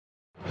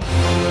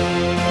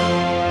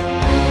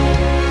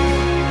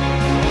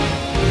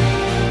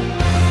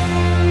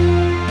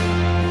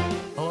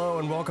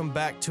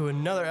to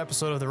another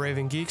episode of The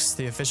Raven Geeks,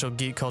 the official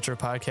geek culture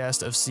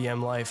podcast of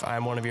CM Life.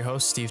 I'm one of your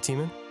hosts, Steve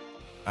Tiemann.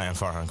 I am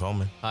Farhan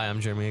Coleman. Hi, I'm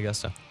Jeremy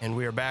Augusta. And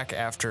we are back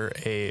after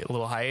a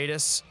little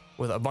hiatus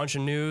with a bunch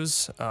of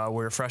news.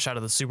 We're fresh out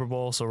of the Super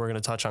Bowl, so we're going to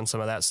touch on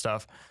some of that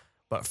stuff.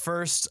 But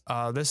first,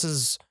 this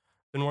has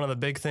been one of the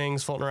big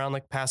things floating around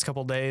like past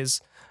couple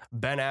days.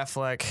 Ben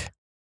Affleck,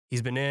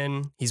 he's been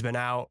in, he's been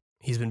out,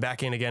 he's been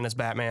back in again as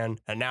Batman,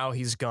 and now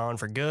he's gone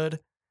for good.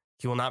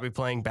 He will not be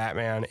playing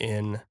Batman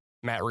in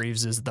Matt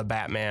Reeves' The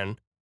Batman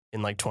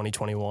in like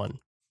 2021.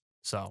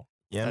 So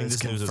yeah, I mean,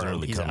 this news doesn't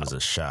really come as a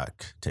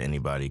shock to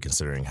anybody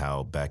considering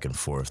how back and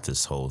forth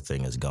this whole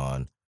thing has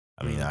gone.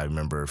 I mean, I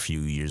remember a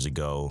few years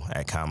ago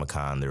at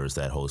Comic-Con, there was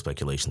that whole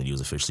speculation that he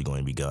was officially going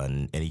to be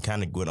gone. And he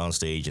kind of went on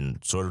stage and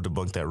sort of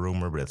debunked that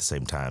rumor, but at the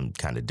same time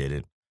kind of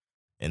didn't.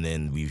 And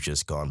then we've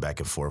just gone back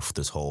and forth with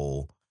this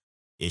whole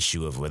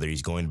issue of whether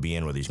he's going to be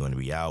in, whether he's going to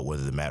be out,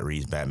 whether the Matt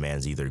Reeves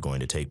Batman's either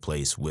going to take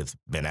place with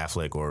Ben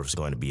Affleck or if it's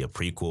going to be a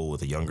prequel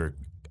with a younger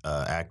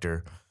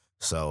actor.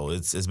 So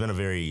it's been a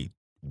very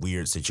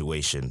weird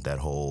situation, that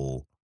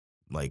whole,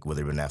 like,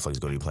 whether Ben Affleck is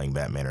going to be playing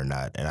Batman or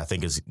not. And I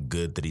think it's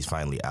good that he's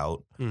finally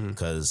out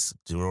because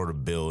in order to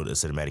build a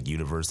cinematic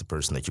universe, the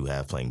person that you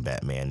have playing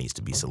Batman needs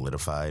to be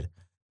solidified.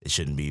 It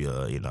shouldn't be,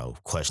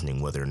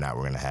 questioning whether or not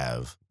we're going to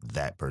have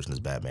that person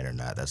as Batman or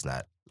not. That's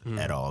not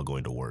at all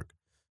going to work.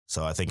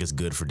 So I think it's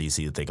good for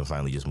DC that they can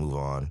finally just move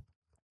on,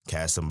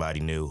 cast somebody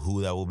new.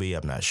 Who that will be,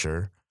 I'm not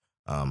sure.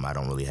 I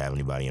don't really have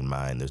anybody in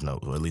mind. At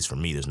least for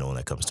me, there's no one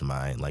that comes to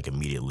mind like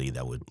immediately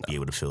that would be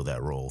able to fill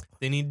that role.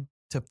 They need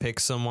to pick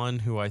someone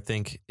who I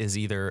think is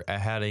either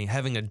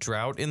having a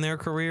drought in their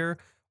career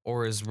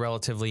or is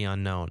relatively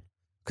unknown.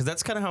 Because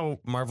that's kind of how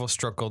Marvel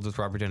struggled with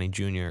Robert Downey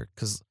Jr.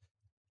 Because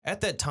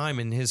at that time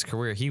in his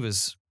career, he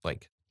was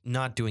like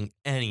not doing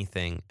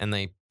anything, and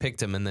they picked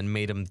him and then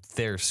made him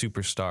their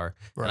superstar.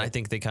 Right. And I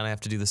think they kind of have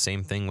to do the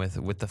same thing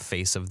with the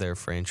face of their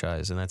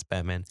franchise, and that's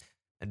Batman.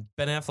 And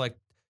Ben Affleck,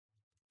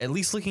 at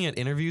least looking at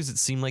interviews, it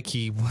seemed like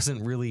he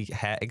wasn't really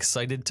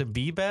excited to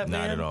be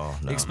Batman. Not at all.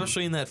 No.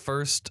 Especially in that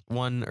first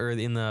one, or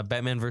in the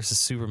Batman versus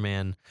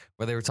Superman,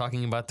 where they were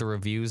talking about the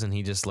reviews, and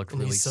he just looked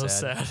really He's so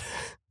sad.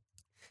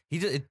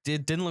 It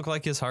didn't look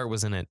like his heart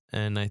was in it,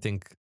 and I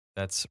think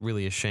that's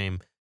really a shame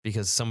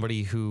because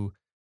somebody who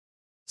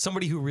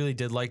really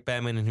did like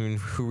Batman and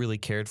who really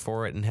cared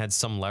for it and had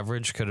some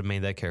leverage could have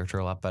made that character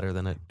a lot better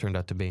than it turned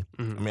out to be.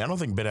 I mean, I don't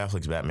think Ben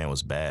Affleck's Batman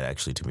was bad,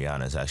 actually, to be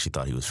honest. I actually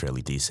thought he was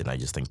fairly decent. I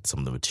just think some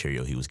of the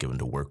material he was given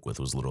to work with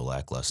was a little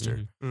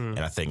lackluster. And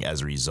I think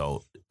as a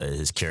result,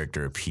 his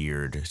character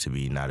appeared to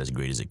be not as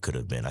great as it could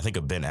have been. I think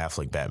a Ben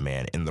Affleck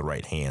Batman in the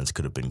right hands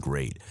could have been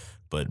great,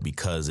 but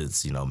because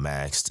it's,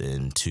 maxed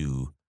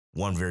into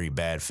one very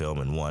bad film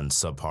and one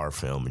subpar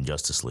film in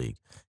Justice League,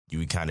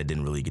 you kind of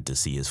didn't really get to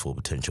see his full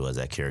potential as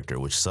that character,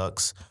 which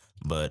sucks.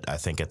 But I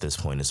think at this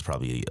point, it's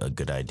probably a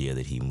good idea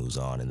that he moves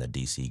on and that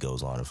DC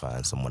goes on and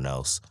finds someone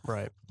else.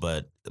 Right.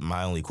 But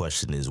my only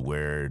question is,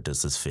 where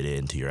does this fit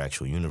into your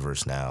actual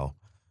universe now?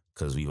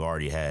 Because we've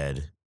already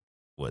had,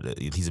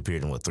 he's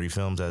appeared in 3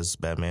 films as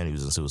Batman? He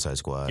was in Suicide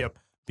Squad, yep,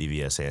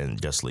 BVS,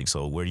 and Justice League.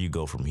 So where do you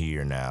go from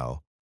here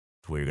now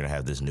to where you're going to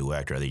have this new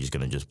actor? Are they just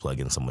going to just plug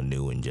in someone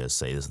new and just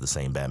say this is the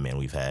same Batman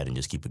we've had and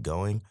just keep it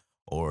going?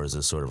 Or is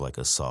it sort of like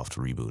a soft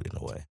reboot in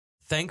a way?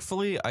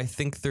 Thankfully, I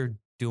think they're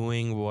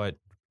doing what...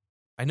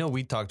 I know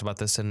we talked about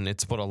this, and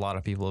it's what a lot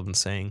of people have been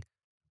saying,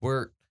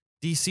 where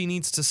DC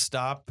needs to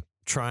stop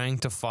trying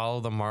to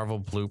follow the Marvel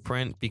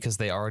blueprint because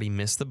they already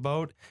missed the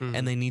boat,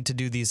 and they need to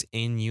do these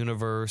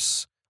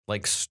in-universe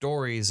like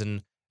stories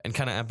and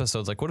kind of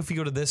episodes. Like, what if we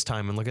go to this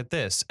time and look at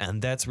this?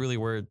 And that's really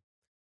where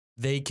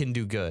they can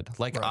do good.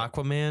 Like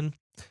Aquaman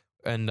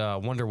and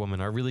Wonder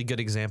Woman are really good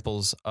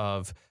examples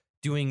of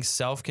doing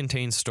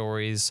self-contained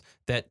stories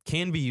that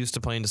can be used to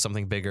play into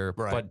something bigger,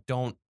 but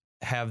don't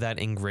have that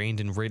ingrained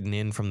and written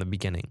in from the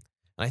beginning.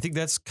 And I think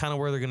that's kind of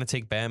where they're going to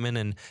take Batman,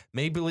 and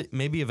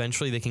maybe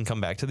eventually they can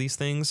come back to these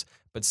things,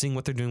 but seeing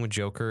what they're doing with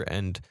Joker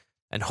and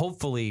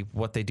hopefully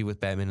what they do with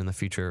Batman in the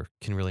future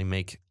can really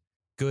make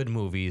good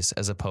movies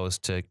as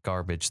opposed to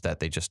garbage that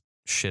they just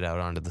shit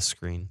out onto the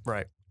screen.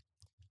 Right.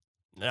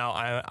 Now,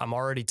 I'm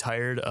already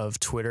tired of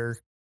Twitter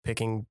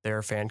picking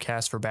their fan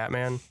cast for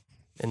Batman.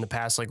 In the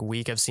past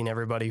week, I've seen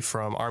everybody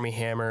from Armie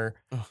Hammer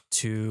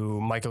to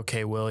Michael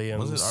K.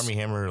 Williams. Wasn't Armie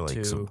Hammer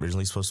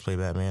originally supposed to play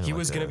Batman? He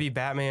was going to be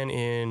Batman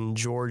in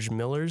George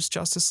Miller's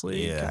Justice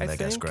League, I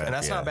think. And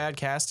that's not bad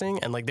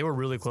casting. And they were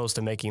really close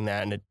to making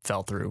that, and it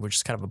fell through, which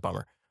is kind of a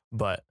bummer.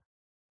 But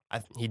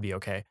he'd be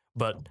okay.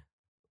 But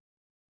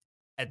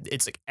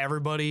it's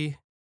everybody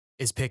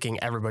is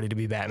picking everybody to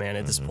be Batman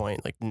at this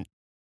point.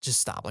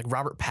 Just stop.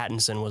 Robert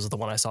Pattinson was the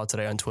one I saw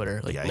today on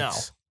Twitter. No.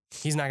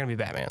 He's not going to be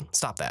Batman.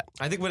 Stop that.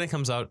 I think when it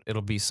comes out,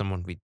 it'll be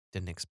someone we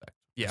didn't expect.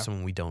 Yeah.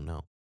 Someone we don't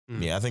know.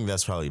 Yeah, I think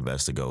that's probably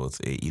best to go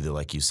with either,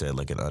 like you said,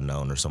 an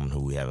unknown or someone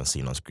who we haven't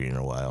seen on screen in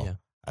a while. Yeah.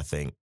 I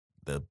think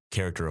the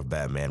character of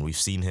Batman, we've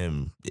seen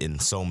him in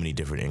so many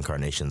different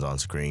incarnations on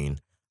screen.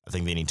 I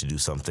think they need to do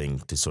something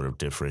to sort of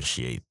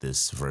differentiate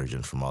this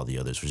version from all the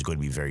others, which is going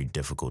to be very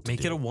difficult to do.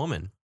 Make it a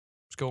woman.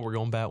 We're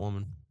going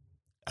Batwoman.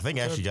 I think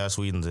actually Joss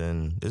Whedon's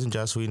isn't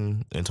Joss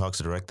Whedon in talks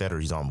to direct that, or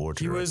he's on board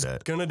to direct that? He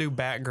was going to do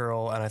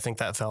Batgirl, and I think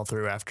that fell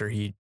through after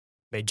he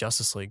made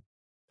Justice League.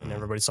 And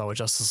everybody saw what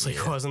Justice League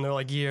was, and they're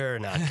like, you're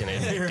not going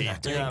to You're you're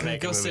not not making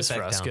go movies sit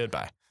for back us. down.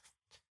 Goodbye.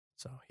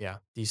 So, yeah,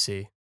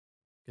 DC.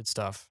 Good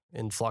stuff.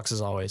 In flux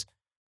as always.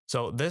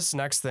 So this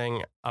next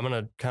thing, I'm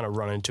going to kind of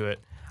run into it.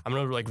 I'm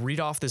going to like read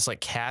off this like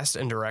cast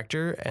and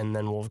director, and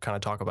then we'll kind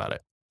of talk about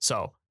it.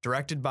 So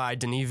directed by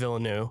Denis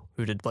Villeneuve,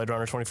 who did Blade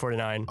Runner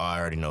 2049. Oh, I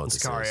already know what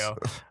this Sicario.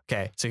 is.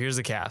 Okay, so here's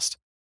the cast.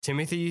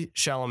 Timothy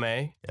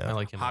Chalamet, I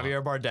like him. a lot.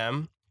 Javier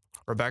Bardem,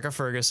 Rebecca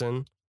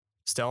Ferguson,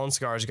 Stellan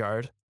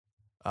Skarsgård,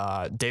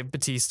 Dave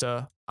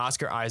Bautista,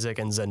 Oscar Isaac,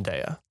 and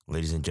Zendaya.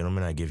 Ladies and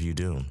gentlemen, I give you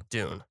Dune.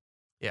 Dune.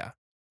 Yeah.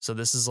 So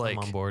this is like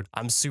I'm on board.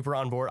 I'm super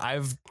on board.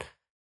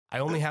 I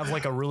only have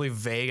like a really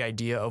vague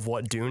idea of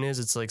what Dune is.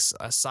 It's like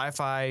a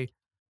sci-fi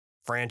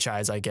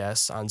franchise, I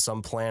guess, on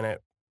some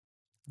planet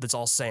that's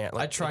all sand.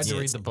 Like, I tried to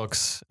read the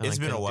books. And It's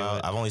I been a couldn't do while.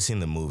 it. I've only seen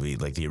the movie,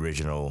 like the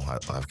original. I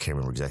can't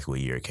remember exactly what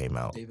year it came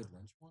out. David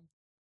Lynch one?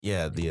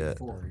 Yeah, the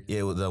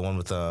the one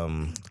with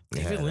David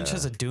yeah, Lynch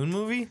has a Dune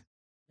movie?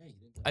 Yeah, you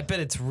didn't I bet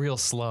it's real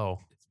slow.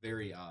 It's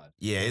very odd.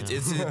 yeah.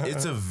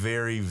 It's a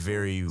very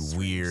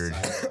weird.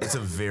 sci-fi. It's a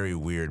very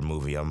weird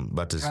movie. I'm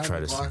about to Kyle try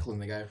to. MacLachlan,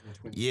 the guy from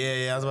Twin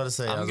Yeah, I was about to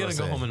say. I'm going to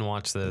go home and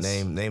watch this.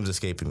 Name's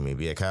escaping me.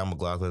 But yeah, Kyle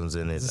MacLachlan's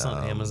in it. Is this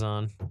on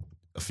Amazon?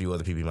 A few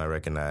other people you might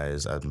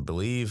recognize. I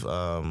believe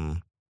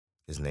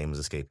his name is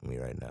escaping me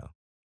right now.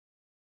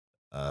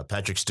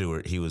 Patrick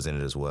Stewart, he was in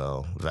it as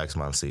well. Max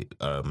von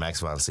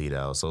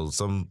Sydow. So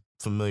some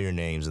familiar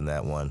names in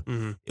that one.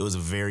 Mhm. It was a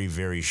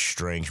very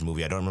strange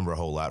movie. I don't remember a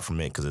whole lot from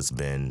it because it's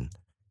been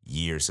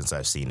years since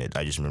I've seen it.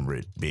 I just remember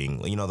it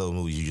being, you know, those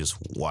movies you just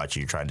watch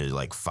and you're trying to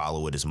like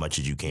follow it as much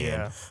as you can.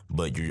 Yeah.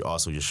 But you're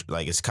also just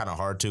like, it's kind of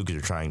hard to because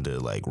you're trying to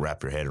like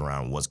wrap your head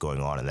around what's going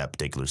on in that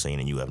particular scene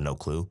and you have no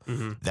clue.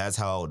 Mhm. That's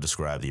how I would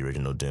describe the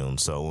original Dune.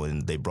 So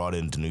when they brought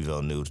in Denis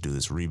Villeneuve to do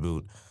this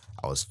reboot,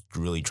 I was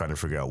really trying to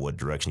figure out what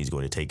direction he's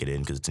going to take it in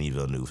because Denis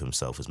Villeneuve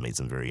himself has made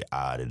some very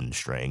odd and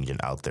strange and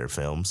out there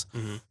films.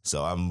 Mhm.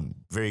 So I'm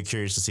very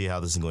curious to see how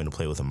this is going to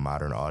play with a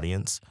modern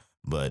audience.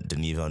 But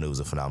Denis Villeneuve is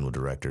a phenomenal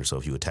director, so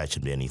if you attach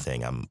him to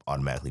anything, I'm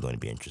automatically going to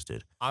be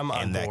interested. I'm on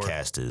And that board.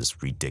 cast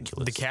is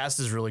ridiculous. The cast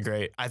is really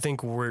great. I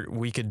think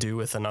we could do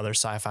with another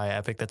sci-fi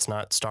epic that's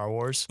not Star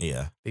Wars.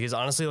 Yeah. Because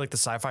honestly, like the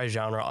sci-fi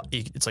genre,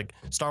 it's like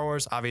Star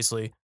Wars,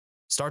 obviously,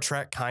 Star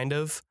Trek, kind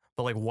of,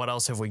 but like what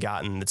else have we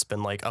gotten that's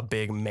been like a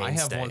big mainstay? I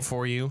have one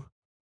for you.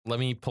 Let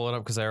me pull it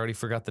up because I already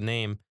forgot the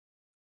name.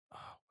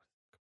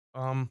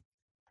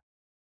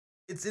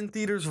 It's in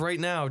theaters right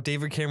now.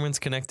 David Cameron's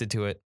connected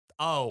to it.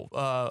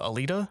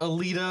 Alita?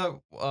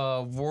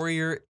 Alita,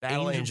 Warrior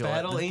Battle Angel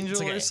It's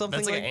like or something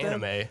that's like like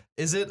an that. anime.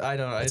 Is it? I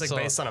don't know. It's like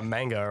based on a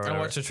manga or I whatever.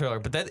 watched the trailer,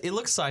 but it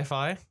looks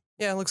sci-fi.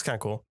 Yeah, it looks kind of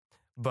cool.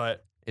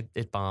 But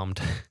It bombed.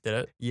 did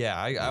it? Yeah,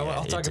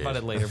 I'll it talk about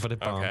did. it later, but it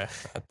bombed. Okay,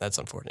 that's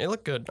unfortunate. It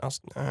looked good.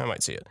 I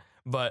might see it.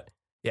 But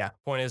yeah,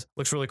 point is,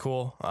 looks really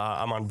cool.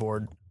 I'm on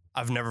board.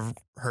 I've never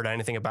heard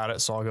anything about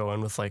it, so I'll go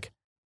in with like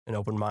an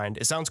open mind.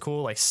 It sounds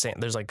cool. Like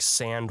there's like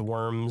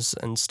sandworms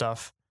and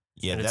stuff.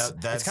 Yeah, And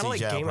that it's kind of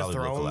like CGI Game of probably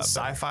look a lot Thrones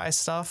better. sci-fi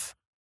stuff.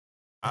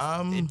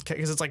 Um,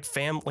 Because it's like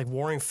like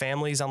warring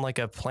families on like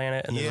a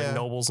planet and there's Yeah. like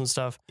nobles and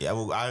stuff. yeah,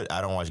 well,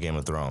 I don't watch Game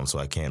of Thrones, so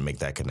I can't make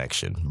that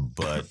connection.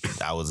 But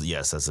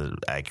yes, that's an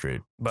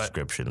accurate But,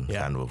 description,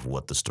 yeah. kind of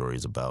what the story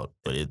is about.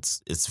 But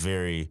it's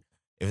very,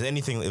 if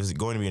it's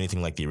going to be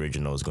anything like the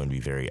original, it's going to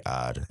be very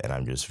odd, and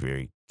I'm just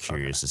very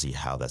curious to see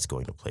how that's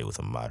going to play with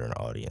a modern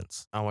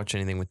audience. I'll watch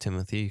anything with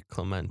Timothy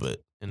Clement.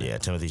 But in yeah,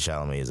 it. Timothy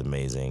Chalamet is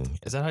amazing.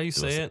 Is that how you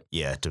say it?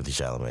 Yeah, Timothy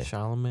Chalamet.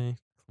 Chalamet,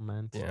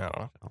 Clement. Yeah, I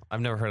don't know.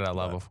 I've never heard that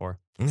loud But- before.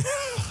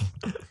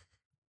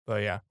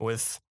 But yeah,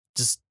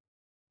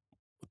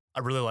 I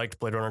really liked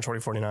Blade Runner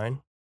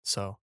 2049,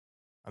 so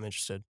I'm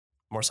interested.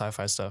 More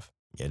sci-fi stuff.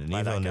 Yeah, Denis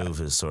By that guy.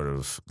 Villeneuve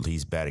is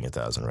he's batting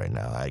 1,000 right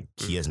now.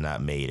 He has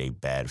not made a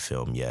bad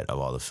film yet of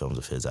all the films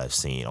of his I've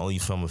seen. Only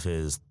film of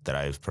his that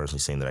I've personally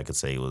seen that I could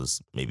say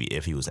was maybe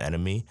If He Was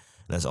Enemy.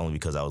 And that's only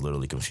because I was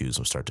literally confused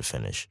from start to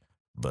finish.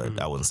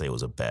 But I wouldn't say it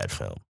was a bad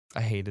film.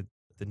 I hated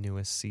the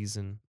newest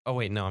season. Oh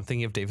wait, no, I'm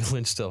thinking of David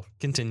Lynch still.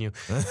 Continue.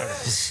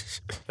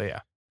 But yeah.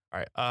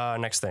 All right.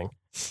 Next thing,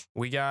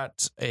 we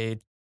got a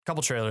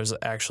couple trailers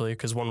actually,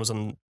 because one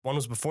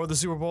was before the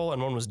Super Bowl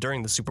and one was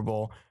during the Super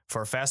Bowl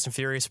for Fast and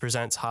Furious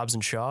presents Hobbs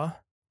and Shaw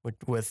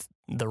with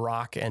The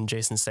Rock and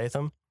Jason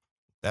Statham.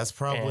 That's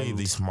probably And-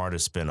 the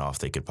smartest spinoff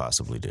they could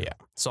possibly do. Yeah.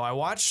 So I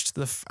watched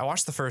the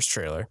first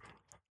trailer,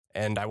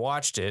 and I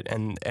watched it,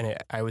 and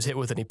I was hit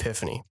with an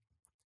epiphany,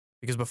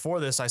 because before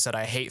this I said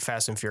I hate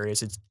Fast and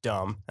Furious. It's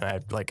dumb,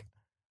 and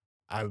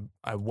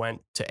I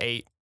went to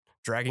 8,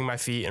 dragging my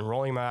feet and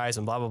rolling my eyes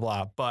and blah blah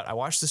blah. But I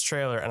watched this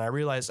trailer and I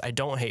realized I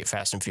don't hate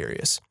Fast and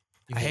Furious.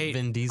 You I hate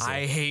Vin Diesel.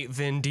 I hate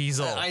Vin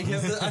Diesel. I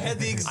had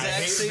the exact I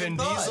hate same Vin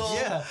thought. Diesel,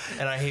 Yeah.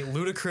 and I hate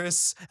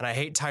Ludacris, and I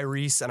hate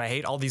Tyrese, and I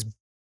hate all these.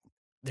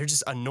 They're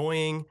just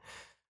annoying,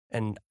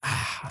 and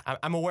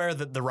I'm aware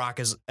that The Rock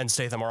and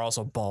Statham are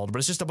also bald, but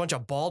it's just a bunch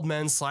of bald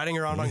men sliding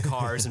around on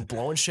cars and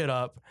blowing shit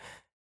up.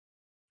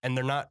 and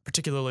they're not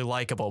particularly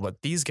likable,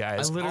 but these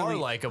guys are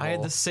likable. I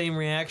had the same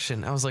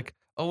reaction. I was like,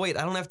 oh wait,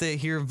 I don't have to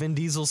hear Vin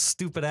Diesel's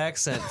stupid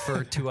accent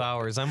for 2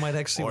 hours. I might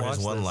actually watch his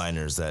this.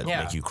 one-liners that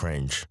make you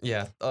cringe.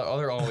 Yeah,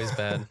 they're always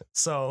bad.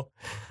 So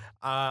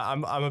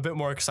I'm a bit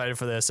more excited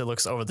for this. It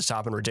looks over the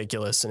top and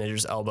ridiculous, and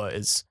Idris Elba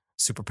is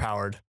super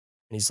powered.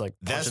 And he's like,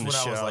 that's what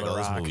I was like, oh,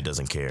 this movie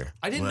doesn't care.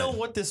 I didn't know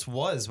what this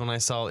was when I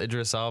saw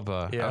Idris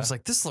Elba. Yeah. I was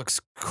like, this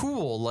looks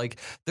cool. Like,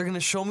 they're going to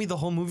show me the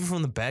whole movie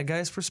from the bad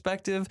guy's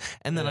perspective.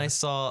 And then I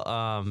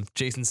saw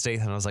Jason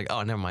Statham. I was like,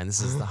 oh, never mind. This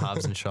is the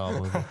Hobbs and Shaw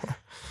movie.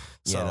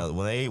 So,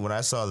 when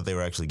I saw that they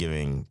were actually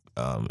giving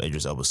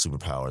Idris Elba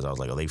superpowers, I was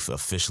like, oh, they've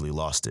officially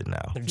lost it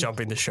now. They're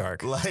jumping the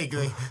shark. Like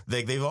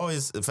they've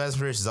always, Fast and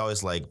Furious is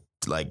always like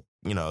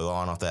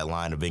gone off that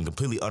line of being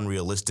completely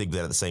unrealistic, but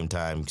at the same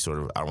time, sort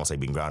of, I don't want to say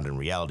being grounded in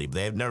reality, but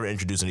they have never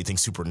introduced anything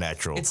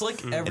supernatural. It's like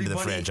into the everybody,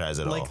 franchise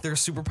at all. like their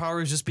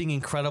superpower is just being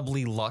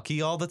incredibly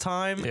lucky all the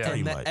time, Yeah. and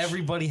Pretty that much.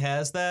 everybody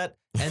has that.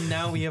 And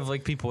now we have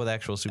like people with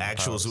actual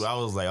superpowers. I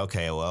was like,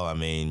 okay, well, I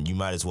mean, you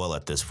might as well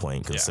at this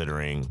point,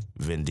 considering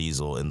Vin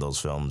Diesel in those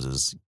films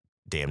is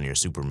damn near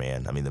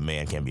Superman. I mean, the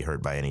man can't be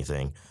hurt by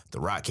anything. The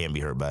Rock can't be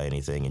hurt by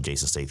anything, and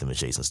Jason Statham is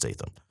Jason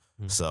Statham.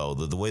 Mm-hmm. So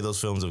the way those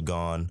films have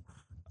gone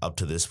up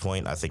to this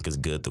point, I think is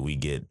good that we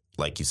get,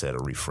 like you said, a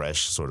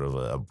refresh, sort of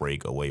a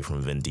break away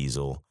from Vin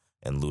Diesel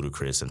and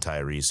Ludacris and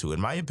Tyrese, who,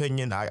 in my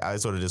opinion, I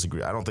sort of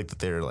disagree. I don't think that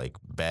they're like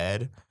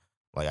bad.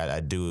 Like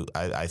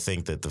I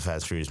think that the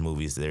Fast and Furious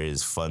movies, there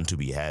is fun to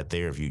be had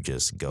there if you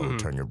just go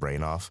turn your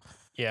brain off.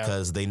 Yeah.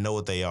 Because they know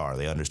what they are.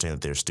 They understand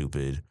that they're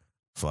stupid,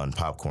 fun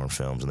popcorn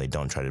films, and they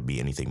don't try to be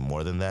anything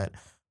more than that.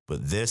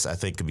 But this, I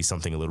think, could be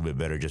something a little bit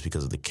better just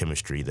because of the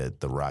chemistry that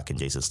The Rock and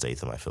Jason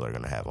Statham, I feel, are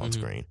going to have on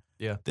screen.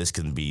 Yeah. This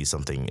can be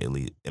something, at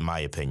least in my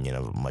opinion,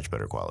 of much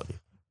better quality.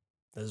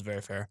 That is very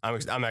fair.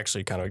 I'm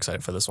actually kind of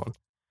excited for this one.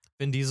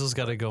 Vin Diesel's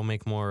got to go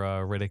make more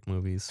Riddick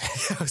movies.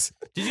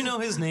 Did you know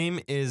his name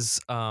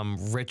is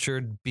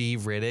Richard B.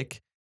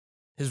 Riddick?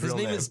 His real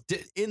name is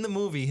in the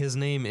movie. His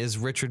name is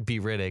Richard B.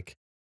 Riddick,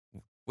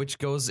 which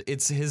goes.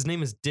 His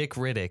name is Dick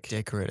Riddick.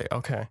 Dick Riddick.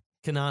 Okay.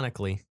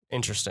 Canonically.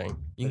 Interesting.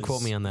 You can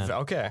quote me on that.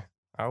 Okay.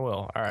 I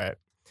will. All right.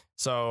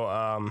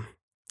 So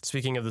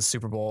speaking of the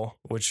Super Bowl,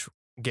 which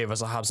gave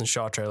us a Hobbs and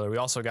Shaw trailer, we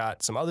also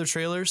got some other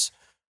trailers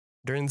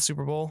during the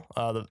Super Bowl.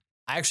 I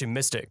actually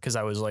missed it because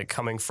I was like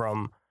coming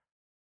from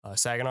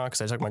Saginaw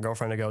because I took my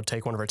girlfriend to go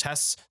take one of her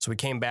tests. So we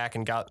came back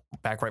and got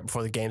back right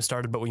before the game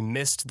started, but we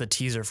missed the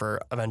teaser for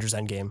Avengers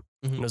Endgame.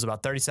 Mhm. It was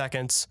about 30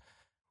 seconds,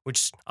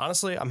 which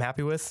honestly I'm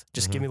happy with.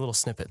 Just give me little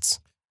snippets.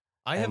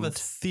 I have a And-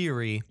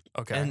 theory.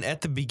 Okay. And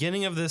at the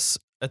beginning of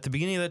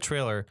that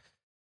trailer,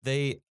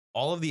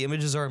 all of the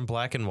images are in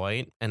black and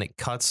white, and it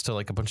cuts to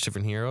like a bunch of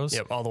different heroes.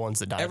 Yep, all the ones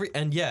that died.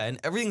 And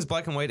everything's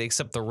black and white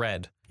except the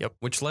red. Yep.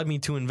 Which led me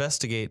to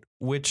investigate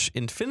which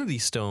Infinity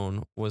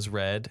Stone was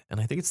red, and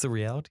I think it's the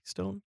Reality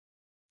Stone.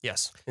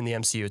 Yes, in the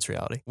MCU, it's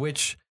reality.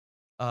 Which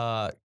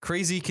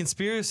crazy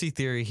conspiracy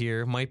theory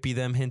here might be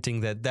them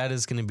hinting that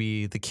is going to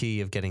be the key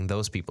of getting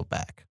those people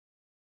back.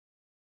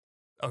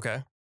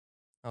 Okay.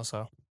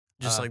 Also,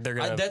 just like they're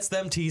gonna. that's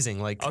them teasing,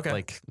 like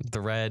the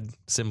red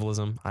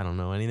symbolism. I don't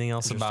know anything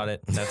else about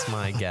it. That's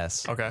my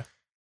guess. Okay.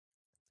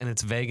 And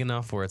it's vague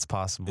enough where it's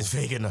possible. It's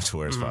vague enough to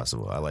where it's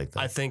possible. I like that.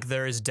 I think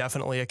there is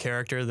definitely a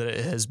character that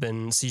has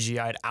been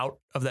CGI'd out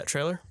of that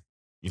trailer.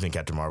 You think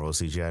Captain Marvel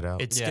is CGI'd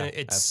out? It's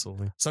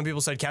absolutely. Some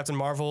people said Captain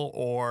Marvel,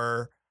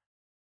 or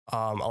a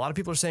lot of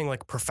people are saying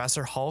like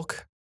Professor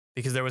Hulk,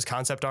 because there was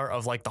concept art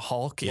of like the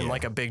Hulk in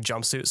like a big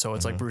jumpsuit. So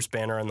it's like Bruce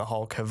Banner and the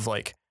Hulk have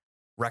like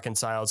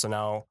reconciled. So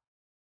now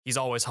he's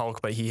always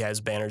Hulk, but he has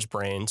Banner's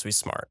brain, so he's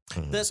smart.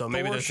 That So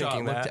maybe Thor they're shot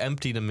thinking looked that.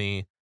 empty to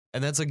me,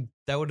 and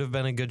that would have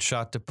been a good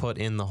shot to put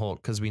in the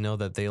Hulk because we know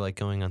that they like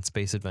going on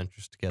space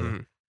adventures together.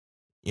 Mhm.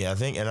 Yeah, I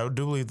think, and I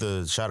do believe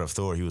the shot of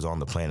Thor, he was on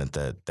the planet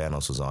that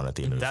Thanos was on at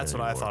the end of the That's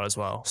what I thought as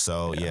well.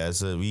 So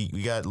so we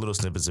got little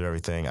snippets of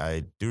everything.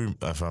 I do,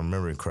 if I'm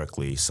remembering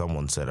correctly,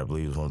 someone said, I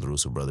believe it was one of the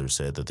Russo brothers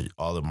said that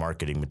all the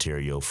marketing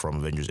material from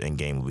Avengers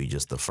Endgame will be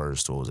just the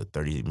first,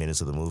 30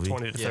 minutes of the movie?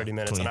 20 to 30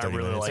 minutes, 20, and I 30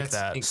 really minutes. like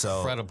that. So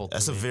Incredible to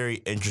that's a me. very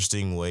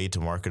interesting way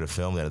to market a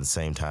film that at the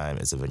same time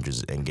it's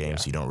Avengers Endgame,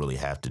 so you don't really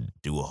have to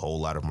do a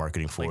whole lot of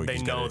marketing for Like it. they You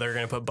just know gotta- they're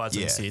going to put butts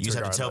in yeah, seats. you just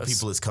have to tell regardless.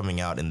 people it's coming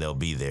out and they'll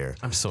be there.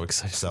 I'm so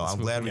excited. So for this I'm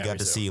movie. glad we Yeah, got me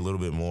to too. see a little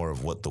bit more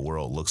of what the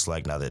world looks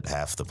like now that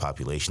half the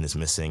population is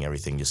missing.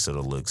 Everything just sort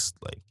of looks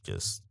like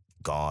just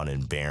gone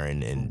and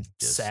barren and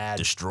just Sad.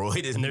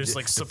 destroyed. And there's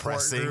like support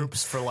depressing.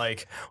 groups for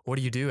like, what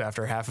do you do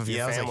after half of your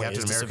Yeah, I was family like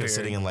Captain is America disappeared?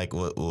 sitting in like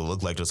what will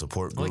look like a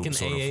support group, Like an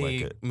sort of AA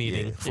like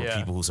meeting. for Yeah.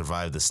 people who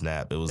survived the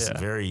snap. It was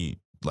very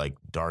like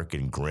dark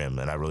and grim,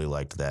 and I really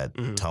liked that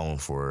tone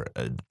for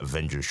an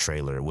Avengers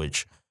trailer,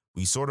 which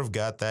we sort of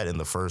got that in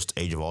the first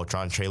Age of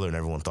Ultron trailer, and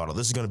everyone thought, oh,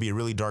 this is going to be a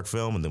really dark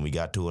film, and then we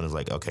got to it, and it's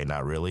like, okay,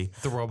 not really.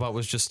 The robot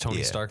was just Tony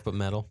Yeah. Stark, but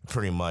metal.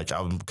 Pretty much.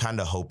 I'm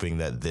kind of hoping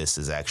that this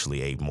is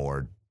actually a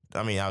more,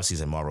 I mean,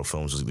 obviously in Marvel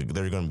films,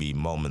 there are going to be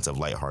moments of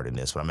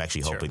lightheartedness, but I'm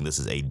actually hoping this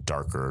is a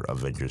darker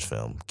Avengers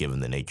film, given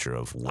the nature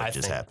of what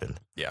just happened.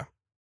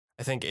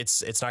 I think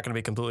it's not going to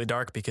be completely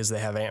dark because they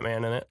have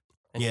Ant-Man in it.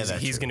 And Yeah,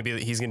 he's gonna be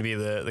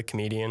the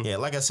comedian. Yeah,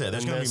 like I said,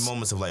 there's in going to this, be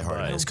moments of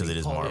lightheartedness because it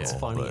is Paul Marvel. Rudd's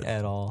funny but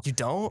at all. You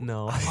don't?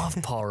 No. I love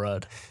Paul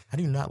Rudd. how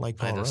do you not like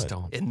Paul I just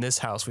Rudd? don't. In this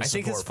house, we I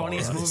think his support Paul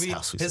funniest Rudd. This movie,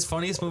 house we his support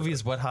funniest Paul movie Rudd.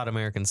 is Wet Hot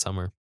American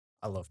Summer.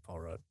 I love Paul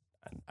Rudd.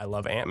 I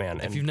love Ant-Man.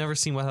 If And you've never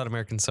seen Wet Hot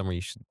American Summer, you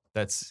should.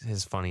 That's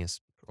his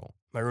funniest role.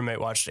 my roommate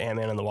watched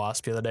Ant-Man and the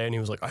Wasp the other day, and he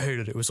was like, I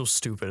hated it. It was so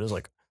stupid. It was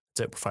like, that's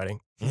it, we're fighting.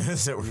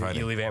 That's it, we're fighting.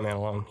 You leave Ant-Man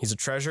alone. He's a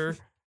treasure,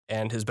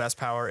 and his best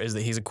power is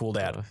that he's a cool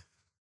dad.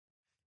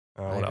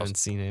 I What else? haven't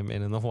seen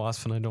Ant-Man and the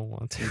Wasp, and I don't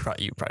want to. You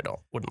probably don't.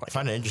 Wouldn't I like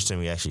find it interesting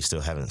we actually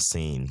still haven't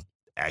seen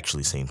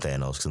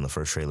Thanos, because in the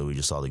first trailer we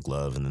just saw the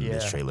glove, and then in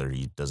this Yeah. trailer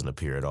he doesn't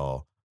appear at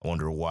all. I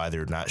wonder why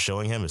they're not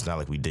showing him. It's not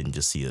like we didn't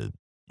just see a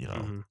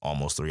Mhm.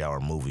 almost 3-hour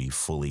movie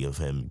fully of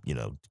him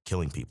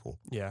killing people.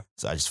 Yeah.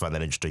 So I just find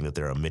that interesting that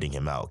they're omitting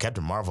him out.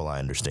 Captain Marvel I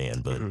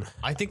understand, but Mhm.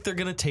 I think they're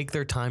gonna take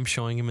their time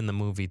showing him in the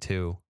movie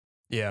too,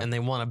 Yeah. and they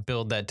want to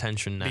build that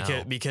tension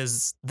now.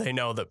 Because they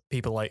know that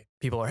people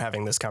are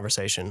having this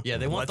conversation. Yeah,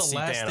 they want Let's the see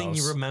last thing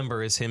you Thanos.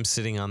 remember is him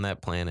sitting on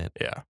that planet,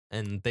 Yeah.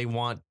 and they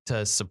want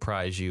to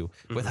surprise you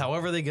with Mhm.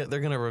 however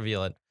they're gonna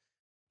reveal it.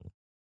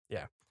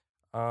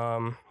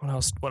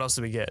 What else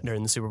did we get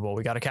during the Super Bowl?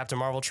 We got a Captain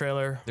Marvel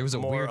trailer. There was a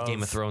More weird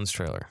Game of Thrones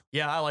trailer.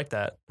 Yeah, I like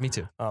that. Me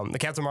too. The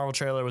Captain Marvel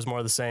trailer was more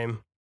of the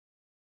same.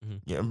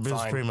 yeah, it's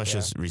Fine, pretty much yeah.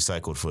 just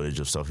recycled footage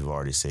of stuff you've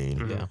already seen.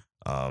 Mhm.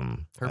 Yeah,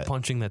 her I-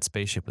 punching that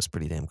spaceship was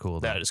pretty damn cool.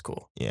 Though. That is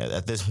cool. Yeah,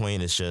 at this point,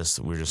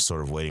 we're just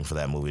sort of waiting for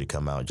that movie to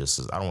come out. Just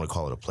as, I don't want to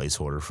call it a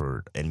placeholder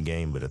for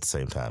Endgame, but at the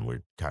same time,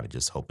 we're kind of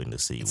just hoping to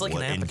see. It's like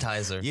what an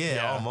appetizer. Yeah,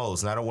 Yeah.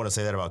 almost. And I don't want to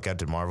say that about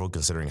Captain Marvel,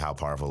 considering how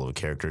powerful of a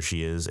character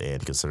she is,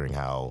 and considering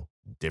how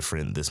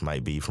different this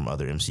might be from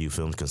other MCU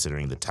films,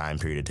 considering the time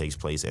period it takes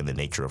place and the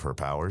nature of her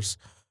powers.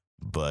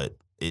 But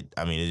it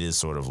is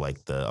sort of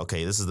like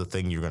this is the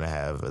thing you're going to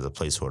have as a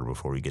placeholder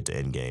before we get to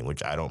Endgame,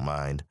 which I don't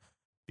mind,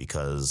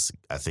 because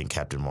I think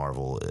Captain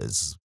Marvel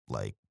is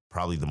like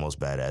probably the most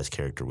badass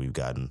character we've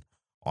gotten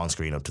on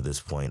screen up to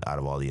this point out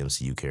of all the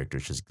MCU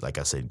characters. Just like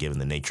I said, given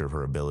the nature of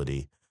her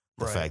ability,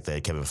 the Right. fact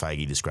that Kevin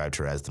Feige described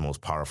her as the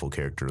most powerful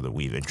character that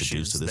we've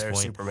introduced She's to this their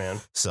point.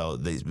 Superman. So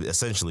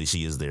essentially,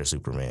 she is their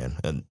Superman.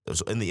 And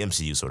so in the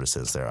MCU sort of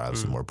sense, there are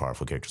obviously more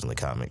powerful characters in the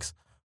comics.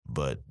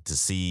 But to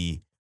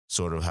see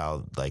sort of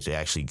how like they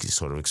actually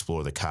sort of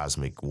explore the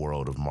cosmic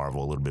world of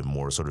Marvel a little bit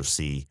more, sort of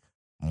see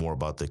more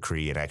about the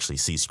Kree and actually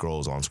see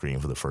Skrulls on screen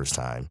for the first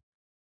time,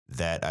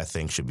 that I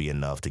think should be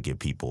enough to get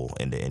people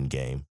into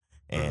Endgame.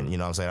 And you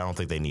know what I'm saying? I don't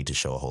think they need to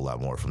show a whole lot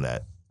more from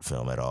that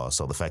film at all.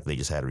 So the fact that they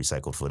just had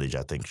recycled footage,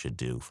 I think should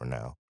do for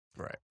now.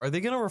 Right. Are they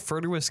gonna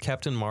refer to as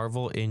Captain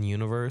Marvel in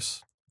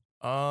universe?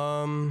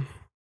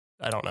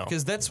 I don't know.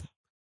 Because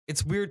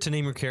it's weird to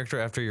name your character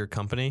after your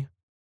company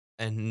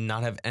and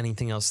not have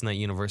anything else in that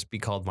universe be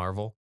called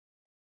Marvel.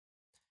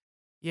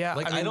 Yeah.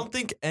 Like, I don't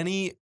think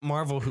any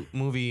Marvel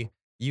movie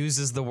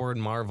uses the word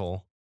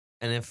Marvel.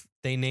 And if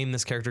they name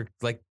this character,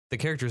 like the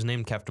character is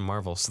named Captain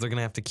Marvel, so they're going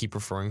to have to keep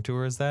referring to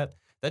her as that.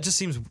 That just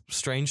seems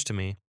strange to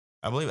me.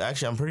 I believe,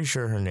 actually, I'm pretty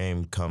sure her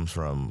name comes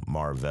from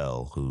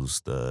Marvel,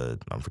 who's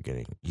I'm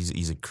forgetting.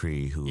 He's a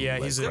Kree who. Yeah,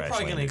 like, he's a- They're crash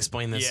probably going to landed.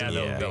 explain this Yeah, in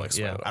the they'll movie.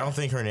 explain Yeah. it. I don't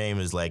think her name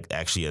is like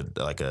actually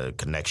a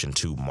connection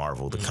to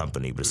Marvel, the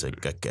company, but it's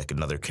like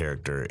another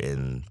character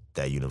in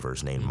that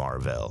universe named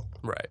Marvel.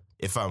 Right.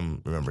 If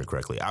I'm remembering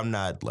correctly, I'm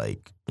not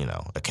like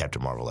a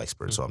Captain Marvel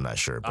expert, so I'm not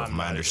sure. But I'm from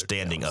not my either, to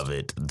be understanding of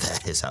it,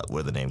 that is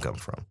where the name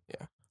comes from.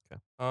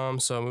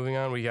 So moving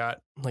on, we got,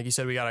 like you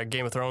said, we got a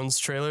Game of Thrones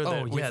trailer that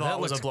Oh, we yeah, thought that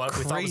was a looked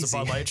we thought was a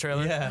Bud crazy. Light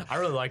trailer. Yeah. I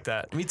really like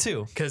that. Me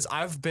too. Because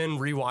I've been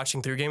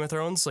rewatching through Game of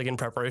Thrones, like in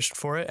preparation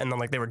for it, and then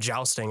like they were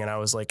jousting, and I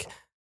was like,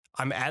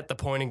 I'm at the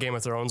point in Game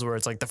of Thrones where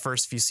it's like the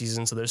first few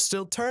seasons, so there's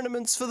still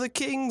tournaments for the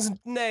king's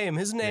name,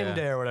 his name Yeah.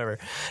 day or whatever,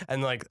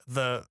 and like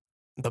the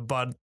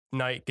Bud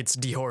Knight gets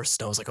dehorsed.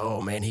 And I was like,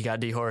 oh man, he got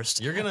dehorsed.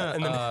 You're gonna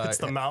and then it's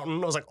the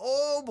mountain. I was like,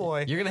 oh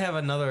boy. You're gonna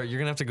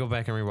have to go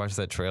back and rewatch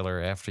that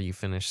trailer after you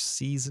finish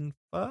season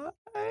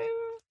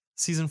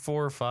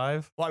 4 or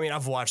 5. Well, I mean,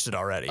 I've watched it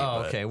already. Oh,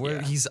 but okay. Where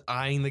yeah. he's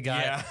eyeing the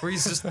guy, Yeah. where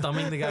he's just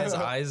thumbing the guy's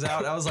eyes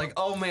out. I was like,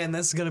 oh man,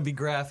 this is gonna be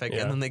graphic.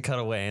 Yeah. And then they cut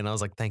away, and I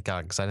was like, thank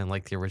God, because I didn't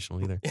like the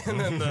original either. And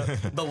then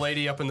the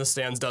lady up in the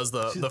stands does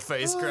the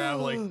face grab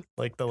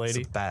like the It's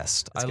lady. the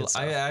best. It's good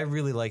stuff. I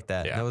really like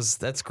that. Yeah.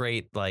 That's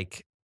great.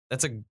 Like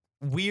that's a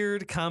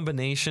weird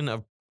combination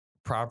of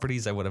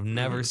properties I would have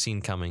never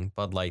seen coming.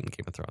 Bud Light and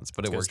Game of Thrones,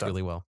 but It's it good worked stuff.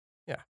 really well.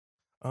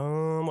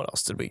 What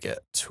else did we get?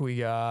 We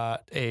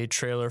got a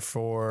trailer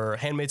for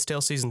Handmaid's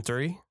Tale season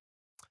 3.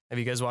 Have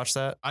you guys watched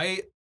that?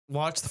 I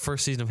watched the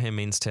first season of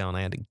Handmaid's Tale, and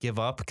I had to give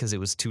up because it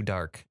was too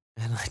dark,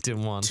 and I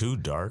didn't want. Too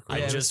dark. I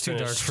Yeah, it was just too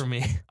dark finished- for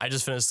me. I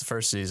just finished the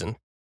first season,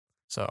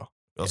 so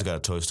We also got a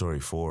Toy Story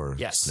 4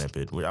 Yes.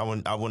 snippet.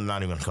 I would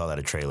not even call that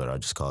a trailer. I'll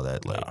just call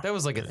that like No. That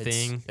was like a it's,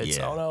 thing. It's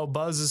Yeah. oh no,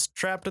 Buzz is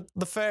trapped at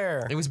the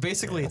fair. It was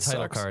basically a It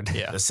title sucks. card.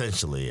 Yeah,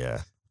 essentially,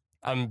 yeah.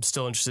 I'm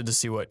still interested to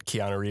see what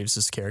Keanu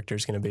Reeves' character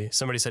is going to be.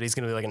 Somebody said he's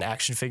going to be like an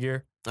action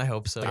figure, I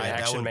hope so. Like an that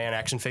action would- man,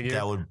 action figure.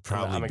 That would I'm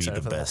probably be excited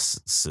the for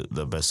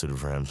that. best suited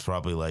for him.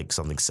 Probably like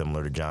something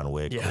similar to John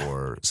Wick Yeah.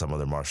 or some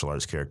other martial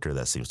arts character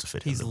that seems to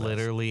fit him. He's the best.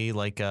 literally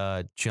like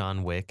a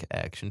John Wick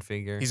action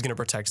figure. He's gonna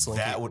protect Slinky.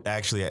 That would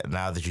actually,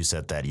 now that you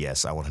said that,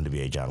 yes, I want him to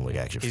be a John Wick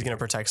action He's figure. gonna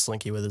protect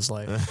Slinky with his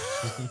life.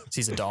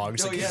 He's a dog.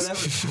 It's Oh like-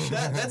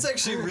 yeah, that's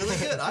actually really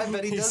good. I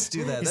bet he does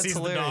do that. He That's sees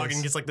hilarious. the dog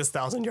and gets like this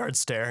 1,000-yard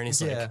stare, and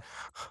he's like, Yeah.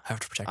 "I have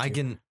to protect I you."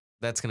 can.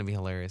 That's gonna be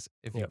hilarious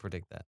if you Yep.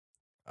 predict that.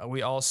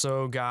 We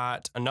also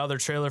got another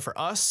trailer for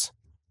Us.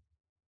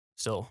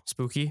 Still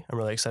spooky. I'm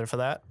really excited for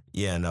that.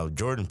 Yeah, no,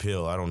 Jordan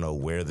Peele, I don't know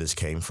where this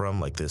came from,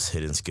 like this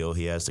hidden skill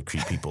he has to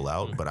creep people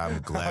out, but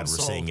I'm glad I'm we're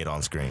sold. seeing it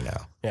on screen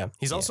now. Yeah,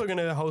 he's also going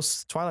to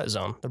host Twilight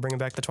Zone. They're bringing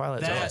back the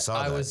Twilight Zone, I That saw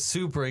I that. was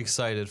super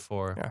excited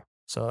for. Yeah.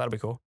 so that'll be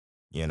cool.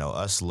 You know,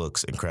 Us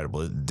looks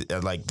incredible.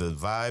 Like the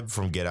vibe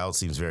from Get Out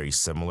seems very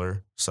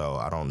similar. So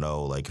I don't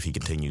know, like if he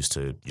continues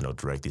to,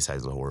 direct these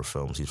types of horror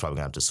films, he's probably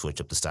gonna have to switch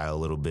up the style a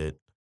little bit,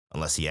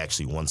 unless he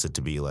actually wants it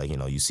to be like,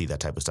 you see that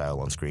type of style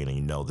on screen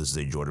and this is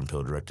a Jordan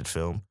Peele directed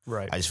film.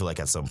 Right. I just feel like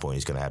at some point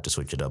he's gonna have to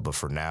switch it up. But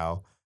for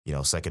now,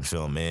 second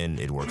film in,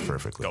 it worked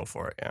perfectly. Go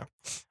for it. Yeah.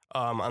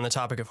 On the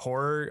topic of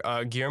horror,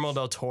 Guillermo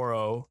del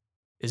Toro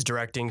is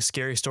directing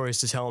Scary Stories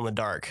to Tell in the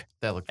Dark,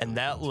 That looked and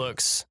that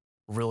looks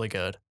really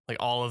good. Like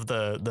all of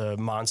the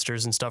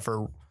monsters and stuff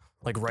are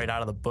like right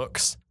out of the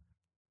books.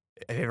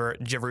 Did you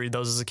ever read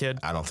those as a kid?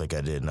 I don't think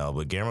I did, no.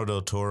 But Guillermo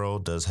del Toro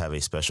does have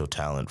a special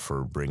talent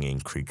for bringing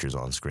creatures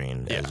on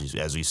screen. Yeah.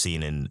 As we've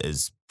seen in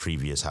his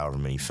previous however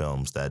many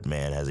films, that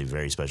man has a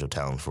very special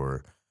talent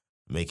for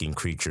making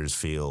creatures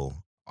feel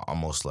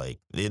almost like,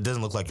 it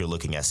doesn't look like you're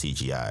looking at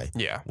CGI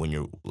Yeah. when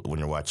you're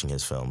watching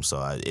his film.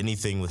 So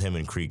anything with him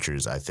and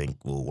creatures, I think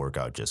will work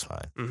out just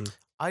fine.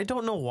 I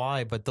don't know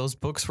why, but those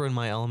books were in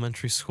my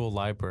elementary school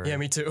library. Yeah,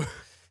 me too.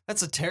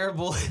 That's a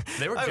terrible.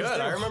 They were good.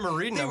 I remember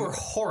reading They them. were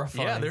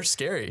horrifying. Yeah, they're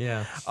scary.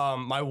 Yeah.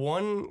 My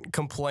one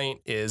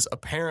complaint is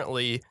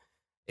apparently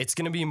it's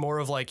going to be more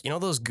of like,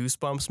 those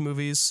Goosebumps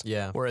movies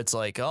Yeah. where it's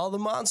like, oh, the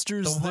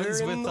monsters, The they're ones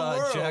in with the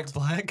world. Jack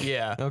Black.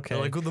 Yeah. Okay.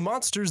 They're like, well, the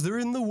monsters, they're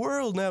in the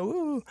world now.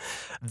 Woo.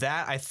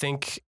 That, I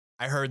think,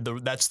 I heard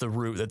that's the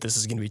route that this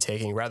is going to be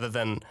taking rather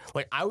than,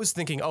 like, I was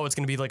thinking, oh, it's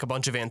going to be like a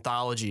bunch of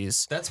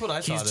anthologies. That's what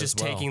I thought. He's just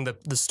as well. taking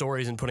the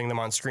stories and putting them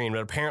on screen.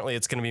 But apparently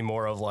it's going to be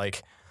more of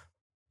like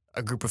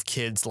a group of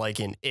kids like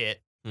in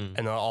It. Hmm.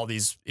 And all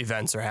these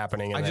events are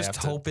happening. And I they just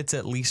have to- hope it's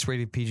at least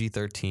rated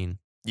PG-13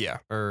 Yeah.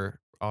 or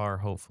R.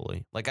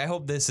 Hopefully, like I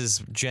hope this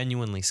is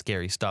genuinely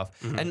scary stuff.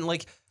 Mhm. And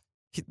like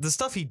the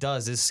stuff he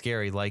does is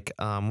scary. Like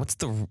what's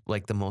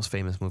the most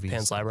famous movie?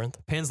 Pan's Labyrinth.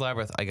 Pan's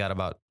Labyrinth. I got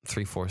about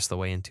 3/4 the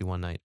way into one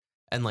night,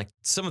 and like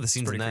some of the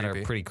scenes in pretty that creepy.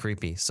 are pretty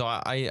creepy. So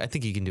I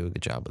think he can do a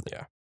good job with it.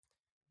 Yeah.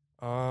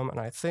 And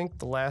I think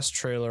the last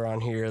trailer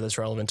on here that's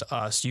relevant to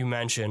us, you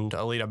mentioned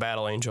Alita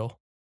Battle Angel.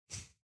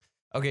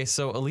 Okay,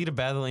 so Alita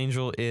Battle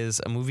Angel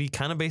is a movie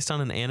kind of based on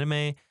an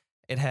anime.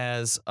 It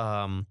has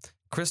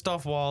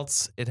Christoph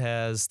Waltz. It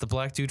has the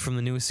black dude from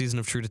the newest season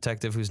of True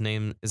Detective, whose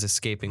name is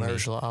escaping me.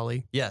 Mahershala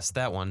Ali. Yes,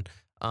 that one.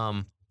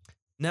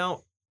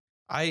 Now,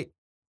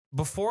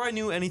 before I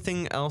knew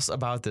anything else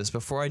about this,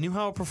 before I knew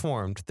how it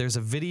performed, there's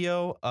a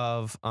video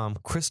of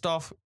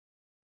Christoph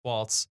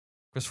Waltz,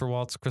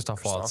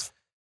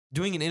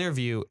 doing an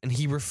interview, and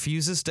he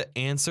refuses to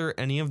answer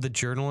any of the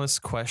journalists'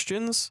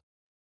 questions,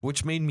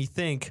 which made me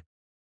think,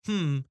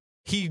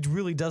 he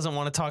really doesn't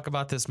want to talk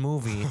about this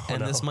movie,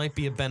 and this might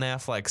be a Ben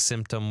Affleck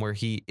symptom where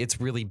it's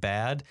really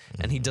bad,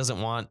 and he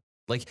doesn't want,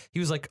 he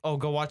was like, oh,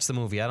 go watch the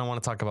movie. I don't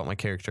want to talk about my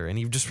character. And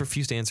he just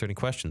refused to answer any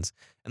questions.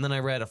 And then I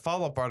read a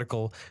follow-up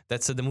article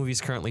that said the movie's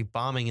currently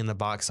bombing in the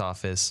box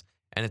office,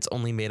 and it's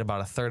only made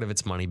about a third of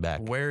its money back.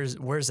 Where's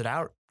it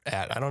out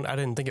at? I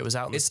didn't think it was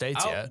out in the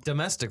States out yet.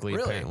 domestically,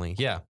 Really? apparently.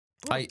 Yeah.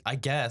 I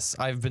guess.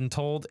 I've been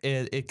told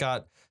it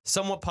got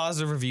somewhat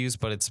positive reviews,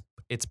 but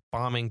it's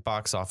bombing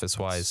box office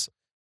wise.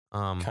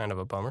 Kind of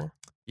a bummer.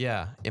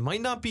 Yeah, it might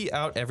not be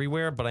out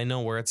everywhere, but I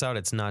know where it's out,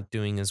 it's not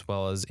doing as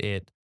well as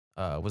it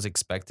was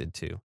expected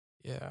to.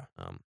 Yeah.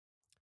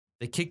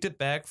 They kicked it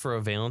back for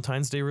a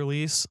Valentine's Day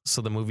release,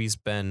 so the movie's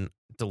been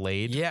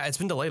delayed. Yeah, it's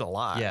been delayed a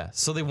lot. Yeah,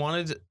 so they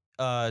wanted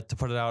to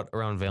put it out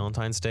around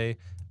Valentine's Day,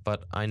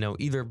 but I know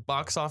either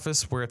box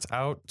office where it's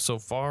out so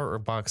far or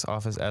box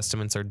office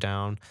estimates are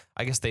down.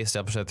 I guess they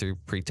established that through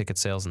pre-ticket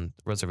sales and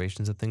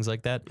reservations and things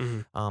like that.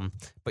 Mhm.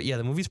 But yeah,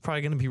 the movie's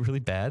probably going to be really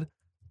bad.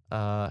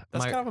 That's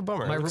kind of a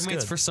bummer. My It looks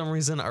roommates, good. for some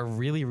reason, are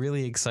really,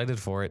 really excited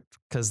for it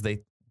because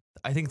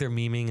I think they're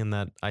memeing, and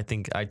that I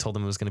think I told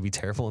them it was going to be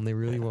terrible, and they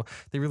really want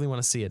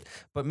to see it.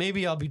 But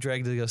maybe I'll be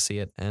dragged to go see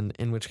it, and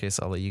in which case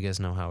I'll let you guys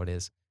know how it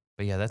is.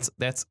 But yeah,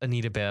 that's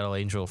Anita Battle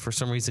Angel. For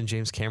some reason,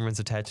 James Cameron's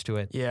attached to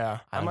it. Yeah,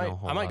 I I don't might know a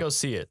whole I might lot. go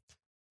see it.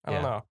 I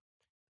don't Yeah. know.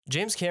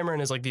 James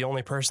Cameron is like the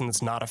only person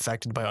that's not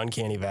affected by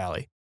Uncanny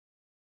Valley.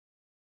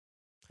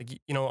 Like,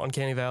 you know what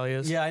Uncanny Valley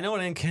is? Yeah, I know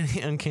what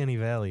Uncanny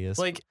Valley is.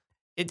 Like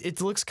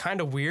it looks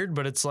kind of weird,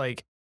 but it's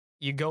like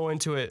you go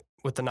into it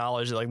with the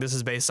knowledge that like this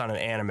is based on an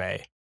anime,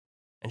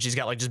 and she's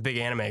got like just big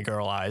anime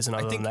girl eyes, and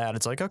other than think- that,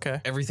 it's like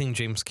okay. everything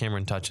James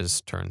Cameron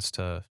touches turns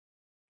to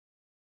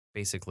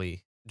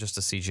basically just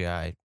a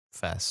CGI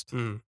fest.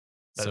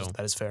 That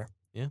is fair.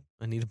 Yeah,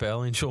 Anita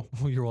Battle Angel.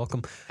 You're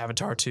welcome.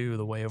 Avatar 2,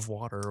 The Way of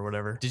Water or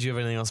whatever. Did you have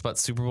anything else about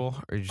Super Bowl,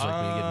 or did you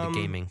like me to get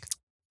into gaming?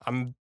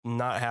 I'm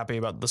not happy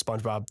about the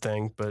SpongeBob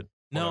thing, but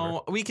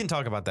No, we can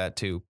talk about that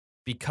too,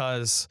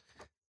 because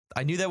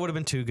I knew that would have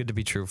been too good to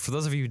be true. For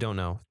those of you who don't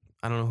know,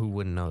 I don't know who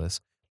wouldn't know this,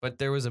 but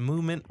there was a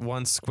movement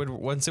once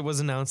it was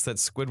announced that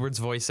Squidward's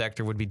voice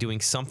actor would be doing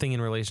something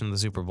in relation to the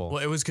Super Bowl.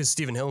 Well, it was because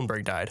Steven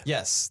Hillenburg died.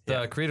 Yes,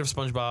 the creator of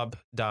SpongeBob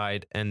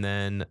died, and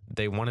then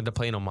they wanted to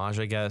play an homage,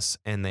 I guess,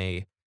 and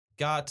they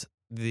got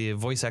the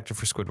voice actor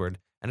for Squidward,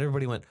 and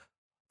everybody went,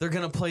 they're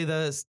gonna play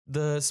the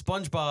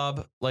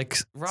SpongeBob like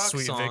rock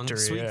Sweet song, Victory,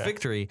 Sweet yeah.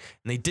 Victory,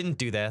 and they didn't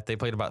do that. They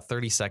played about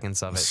 30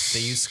 seconds of it. They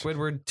used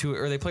Squidward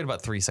they played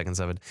about 3 seconds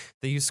of it.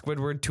 They used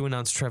Squidward to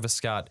announce Travis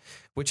Scott,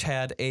 which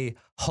had a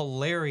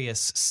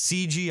hilarious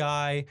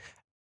CGI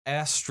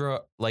asteroid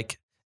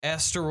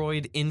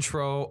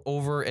intro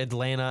over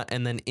Atlanta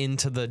and then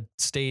into the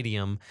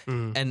stadium,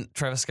 and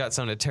Travis Scott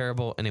sounded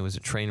terrible, and it was a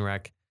train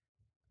wreck.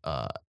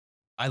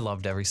 I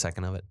loved every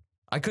second of it.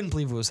 I couldn't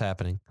believe it was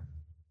happening.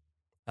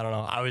 I don't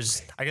know.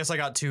 I guess I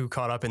got too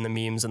caught up in the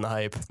memes and the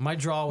hype. My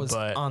jaw was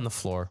But- on the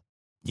floor.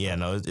 Yeah,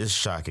 no, it's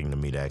shocking to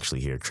me to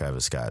actually hear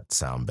Travis Scott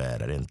sound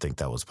bad. I didn't think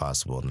that was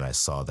possible. And then I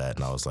saw that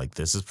and I was like,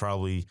 this is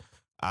probably,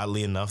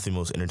 oddly enough, the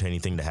most entertaining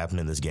thing to happen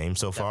in this game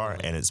so far.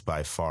 Definitely. And it's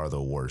by far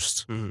the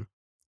worst.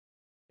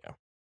 Yeah.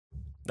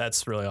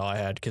 That's really all I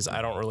had because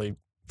I don't really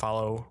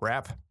follow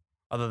rap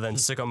other than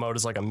Sicko Mode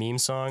is like a meme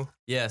song.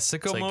 Yeah,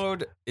 Sicko It's like-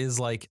 Mode is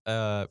like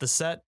a The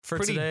set for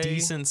pretty today.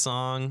 decent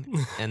song,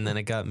 and then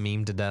it got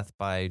memed to death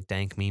by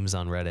dank memes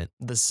on Reddit.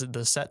 The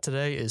set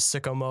today is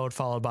Sicko Mode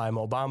followed by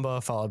Mo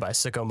Bamba followed by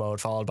Sicko Mode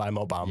followed by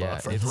Mo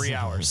Bamba for it's- 3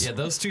 hours. Yeah,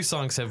 those two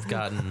songs have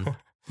gotten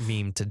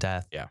memed to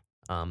death. Yeah.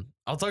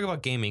 I'll talk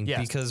about gaming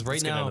Yeah, because right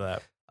let's get into now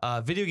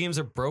that. video games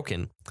are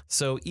broken.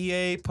 So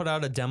EA put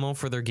out a demo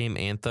for their game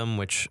Anthem,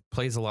 which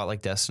plays a lot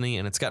like Destiny,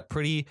 and it's got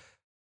pretty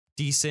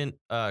decent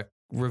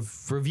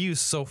reviews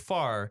so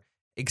far,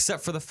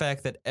 except for the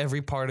fact that every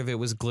part of it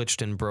was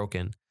glitched and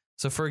broken.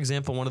 So, for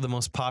example, one of the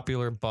most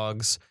popular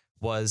bugs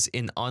was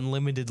in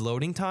unlimited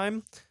loading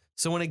time.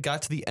 So when it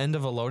got to the end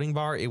of a loading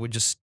bar, it would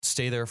just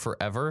stay there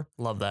forever.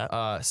 Love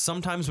that.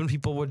 Sometimes when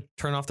people would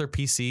turn off their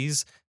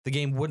PCs, the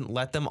game wouldn't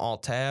let them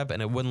alt tab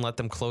and it wouldn't let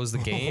them close the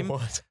game.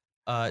 What?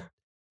 A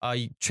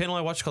channel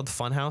I watched called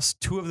Funhouse,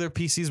 2 of their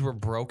PCs were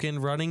broken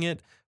running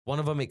it. One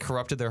of them, it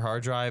corrupted their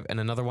hard drive, and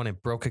another one,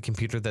 it broke a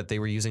computer that they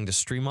were using to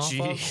stream off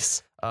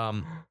Jeez.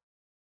 of.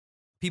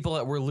 People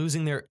that were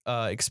losing their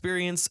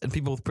experience, and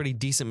people with pretty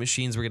decent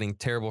machines were getting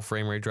terrible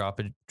frame rate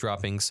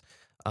droppings.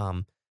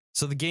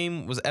 So the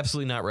game was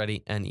absolutely not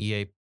ready, and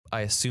EA,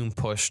 I assume,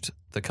 pushed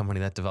the company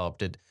that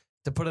developed it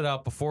to put it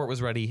out before it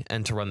was ready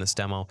and to run this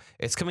demo.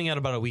 It's coming out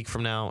about a week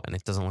from now, and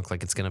it doesn't look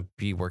like it's going to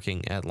be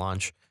working at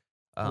launch.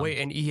 Wait,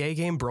 an EA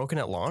game broken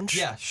at launch?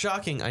 Yeah,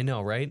 shocking, I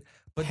know, right?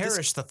 But this-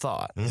 Perish the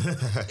thought.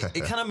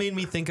 it kind of made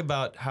me think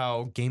about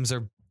how games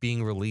are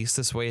being released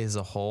this way as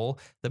a whole.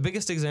 The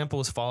biggest example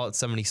is Fallout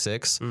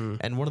 76,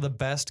 and one of the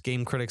best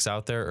game critics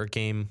out there, or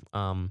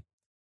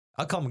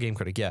I'll call him a game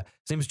critic, yeah.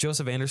 His name is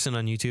Joseph Anderson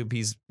on YouTube.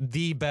 He's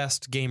the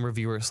best game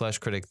reviewer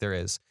 / critic there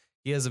is.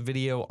 He has a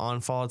video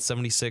on Fallout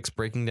 76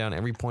 breaking down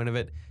every point of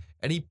it,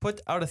 and he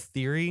put out a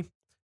theory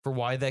for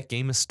why that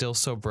game is still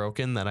so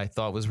broken that I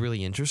thought was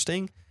really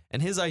interesting.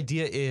 And his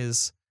idea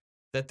is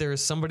that there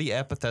is somebody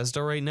at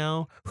Bethesda right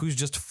now who's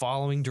just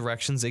following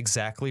directions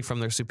exactly from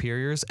their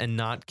superiors and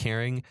not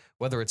caring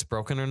whether it's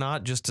broken or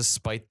not, just to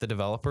spite the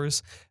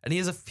developers. And he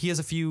has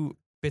a few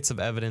bits of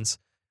evidence.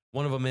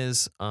 One of them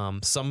is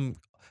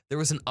there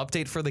was an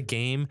update for the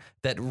game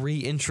that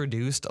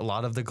reintroduced a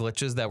lot of the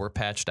glitches that were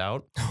patched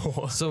out.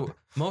 So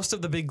most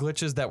of the big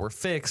glitches that were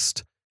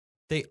fixed,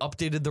 they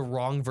updated the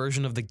wrong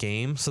version of the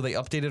game. So they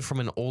updated from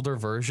an older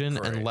version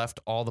and Great. left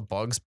all the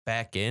bugs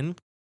back in.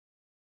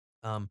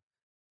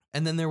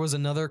 And then there was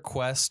another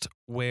quest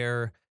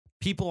where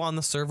people on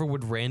the server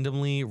would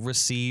randomly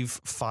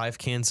receive 5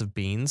 cans of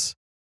beans.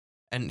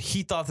 And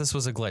he thought this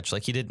was a glitch.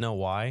 Like, he didn't know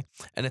why.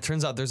 And it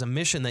turns out there's a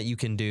mission that you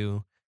can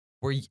do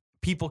where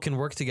people can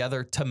work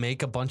together to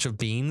make a bunch of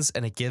beans,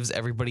 and it gives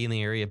everybody in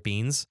the area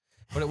beans.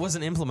 But it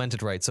wasn't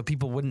implemented right, so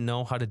people wouldn't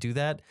know how to do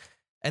that.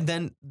 And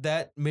then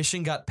that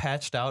mission got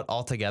patched out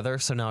altogether,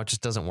 so now it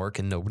just doesn't work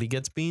and nobody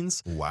gets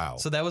beans. Wow.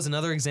 So that was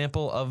another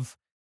example of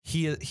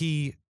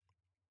he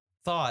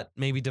thought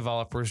maybe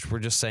developers were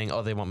just saying,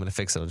 oh, they want me to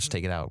fix it, I'll just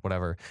take it out,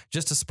 whatever,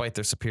 just to spite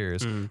their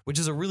superiors, which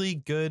is a really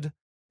good,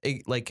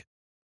 like,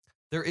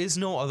 there is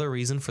no other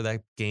reason for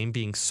that game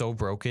being so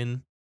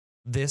broken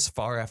this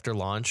far after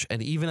launch.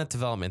 And even at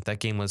development, that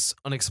game was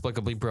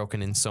inexplicably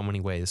broken in so many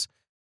ways.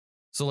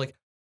 So, like,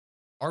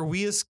 are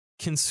we as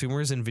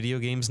consumers in video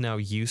games now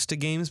used to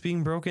games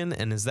being broken?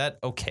 And is that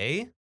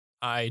okay?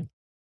 I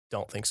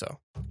don't think so,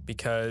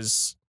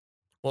 because,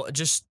 well,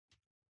 just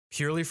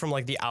purely from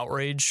like the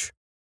outrage,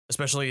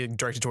 especially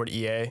directed toward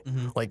EA,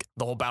 like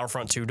the whole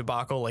Battlefront 2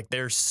 debacle, like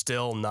they're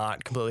still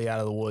not completely out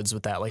of the woods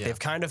with that. Like Yeah. they've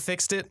kind of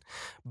fixed it,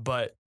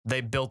 but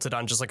they built it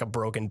on just like a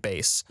broken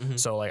base. Mhm.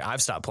 So like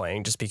I've stopped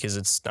playing just because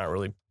it's not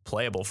really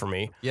playable for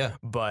me. Yeah.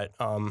 But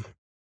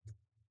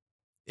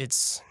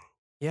it's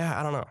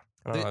I don't know.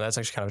 That's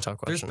actually kind of a tough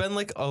There's question. been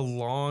like a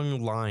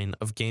long line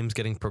of games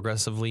getting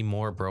progressively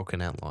more broken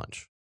at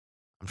launch.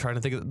 I'm trying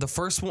to think of the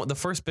first one. The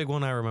first big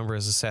one I remember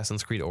is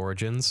Assassin's Creed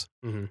Origins,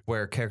 Mhm.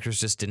 where characters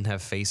just didn't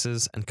have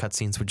faces and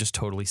cutscenes would just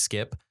totally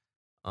skip.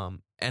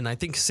 And I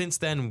think since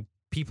then,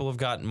 people have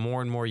gotten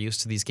more and more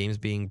used to these games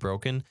being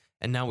broken.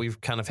 And now we've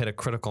kind of hit a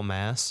critical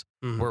mass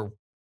Mhm. where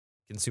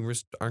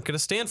consumers aren't going to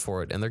stand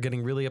for it and they're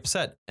getting really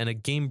upset. And a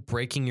game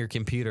breaking your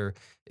computer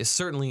is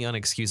certainly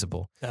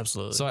unexcusable.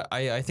 Absolutely. So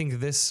I think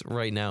this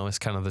right now is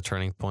kind of the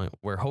turning point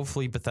where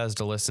hopefully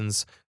Bethesda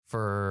listens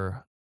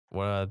for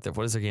what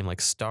is their game,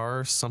 like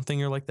Star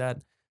something or like that.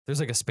 There's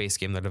like a space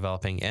game they're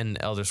developing, and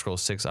Elder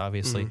Scrolls 6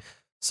 obviously. Mhm.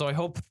 So I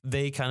hope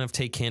they kind of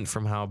take hint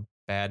from how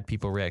bad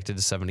people reacted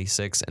to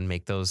 76 and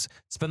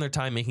spend their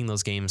time making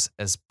those games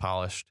as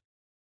polished.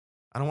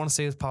 I don't want to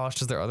say as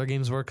polished as their other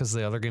games were, because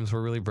the other games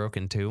were really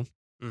broken too,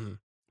 Mhm.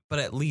 but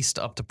at least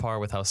up to par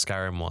with how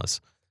Skyrim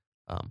was.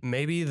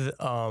 Maybe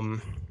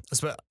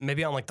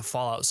maybe on like the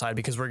Fallout side,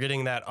 because we're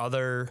getting that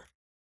other,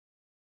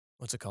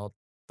 what's it called?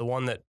 The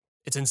one that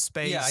it's in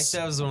space. Yeah,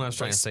 that was the one I was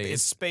trying to say.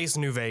 It's Space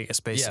New Vegas,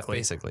 basically. Yeah,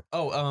 basically.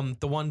 Oh,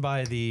 the one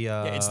by the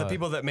Yeah, it's the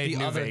people that made the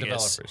New other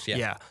Vegas. developers.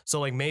 Yeah. So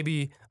like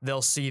maybe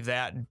they'll see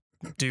that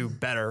do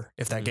better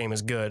if that Mhm. game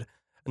is good,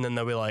 and then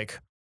they'll be like,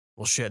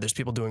 well, shit, there's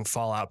people doing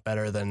Fallout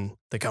better than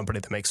the company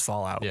that makes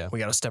Fallout. Yeah. We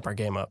got to step our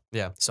game up.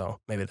 Yeah. So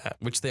maybe that.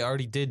 Which they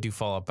already did do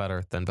Fallout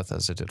better than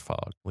Bethesda did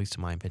Fallout, at least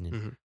in my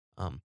opinion.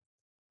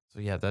 So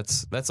yeah,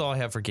 that's all I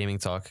have for gaming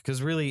talk,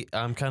 because really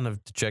I'm kind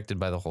of dejected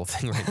by the whole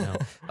thing right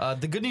now.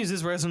 The good news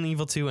is Resident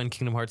Evil 2 and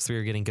Kingdom Hearts 3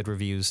 are getting good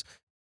reviews.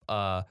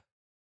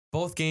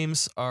 Both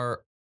games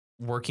are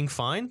working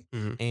fine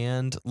Mhm.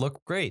 and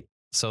look great.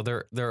 So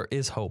there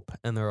is hope,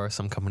 and there are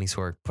some companies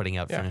who are putting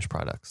out Yeah. finished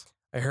products.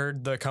 I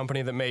heard the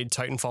company that made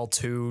Titanfall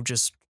 2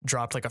 just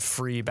dropped like a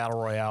free battle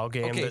royale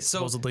game Okay, that's so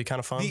supposedly kind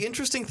of fun. The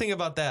interesting thing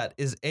about that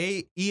is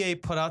EA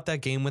put out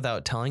that game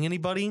without telling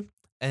anybody,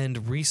 and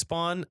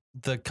Respawn,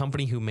 the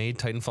company who made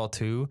Titanfall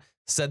 2,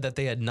 said that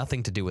they had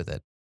nothing to do with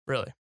it.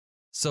 Really?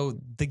 So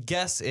the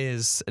guess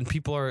is, and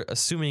people are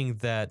assuming,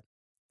 that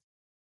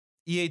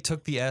EA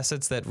took the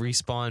assets that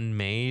Respawn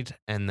made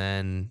and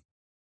then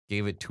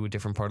gave it to a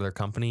different part of their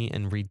company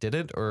and redid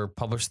it, or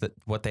published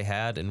what they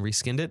had and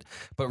reskinned it.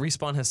 But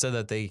Respawn has said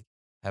that they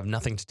have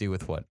nothing to do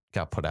with what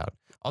got put out.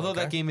 Although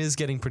that Okay. game is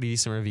getting pretty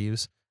decent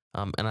reviews,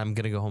 and I'm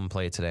going to go home and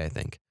play it today, I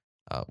think.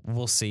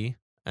 We'll see,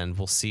 and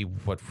we'll see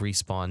what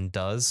Respawn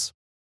does,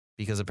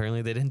 because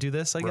apparently they didn't do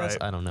this, I guess.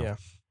 Right. I don't know. Yeah.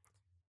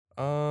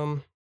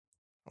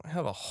 I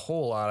have a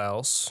whole lot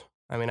else.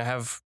 I mean, I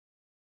have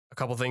a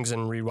couple things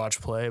in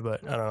rewatch play,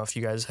 but I don't know if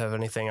you guys have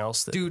anything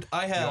else that Dude,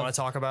 I you have want to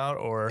talk about,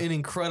 or an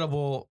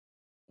incredible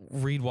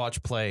read,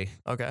 watch, play.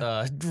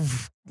 okay.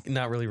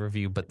 Not really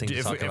review, but things to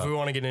If talk we about.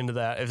 want to get into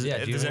that,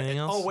 Yeah, do you have anything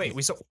else? Oh wait,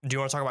 do you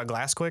want to talk about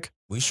Glass quick?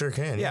 We sure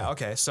can. Yeah.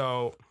 Okay.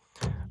 So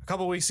a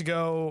couple weeks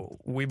ago,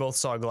 we both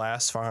saw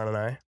Glass, Farhan and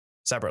I,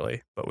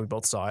 separately, but we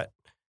both saw it.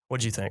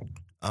 What'd you think?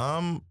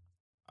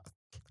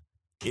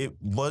 It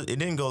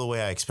didn't go the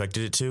way I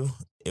expected it to.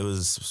 It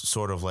was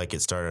sort of like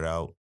it started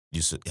out.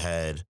 You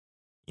had,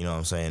 you know what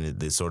I'm saying,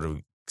 this sort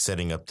of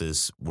setting up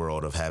this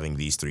world of having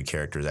these three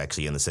characters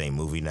actually in the same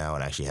movie now,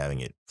 and actually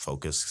having it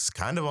focus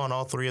kind of on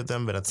all three of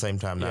them, but at the same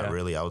time, not Yeah.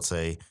 really. I would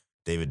say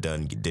David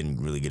Dunn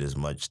didn't really get as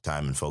much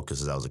time and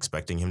focus as I was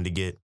expecting him to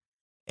get.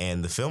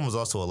 And the film was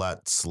also a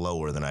lot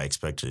slower than I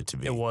expected it to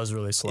be. It was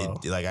really slow.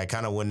 Like I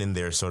kind of went in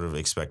there sort of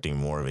expecting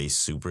more of a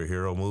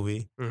superhero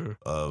movie Mhm.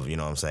 of, you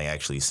know what I'm saying,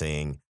 actually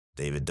seeing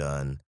David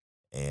Dunn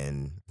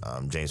and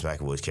James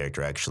McAvoy's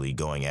character actually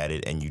going at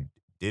it. And you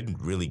didn't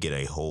really get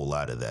a whole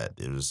lot of that.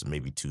 It was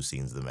maybe two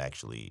scenes of them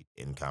actually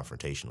in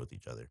confrontation with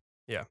each other.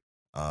 Yeah.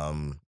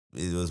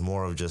 It was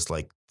more of just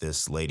like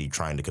this lady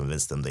trying to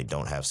convince them they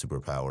don't have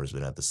superpowers,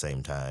 but at the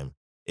same time,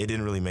 it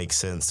didn't really make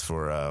sense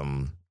for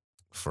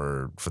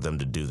them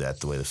to do that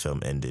the way the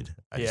film ended.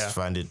 I just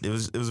find it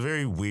was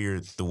very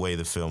weird the way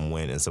the film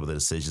went and some of the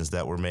decisions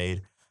that were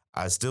made.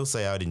 I still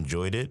say I'd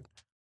enjoyed it.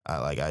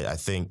 I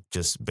think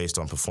just based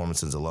on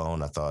performances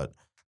alone, I thought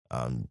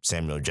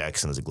Samuel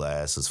Jackson as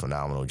Glass is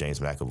phenomenal. James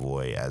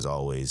McAvoy, as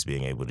always,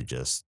 being able to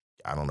just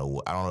I don't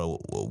know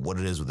what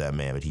it is with that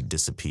man, but he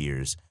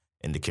disappears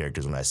into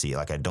characters when I see it.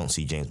 Like I don't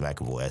see James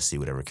McAvoy. I see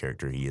whatever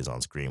character he is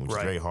on screen, which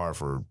Right. is very hard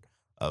for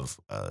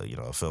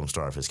a film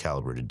star of his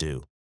caliber to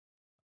do.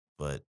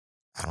 But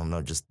I don't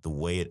know, just the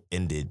way it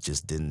ended,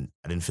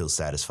 I didn't feel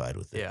satisfied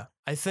with it. Yeah.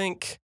 I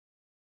think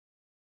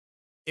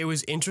it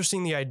was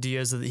interesting, the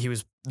ideas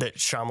that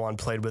Shyamalan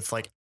played with,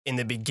 like in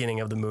the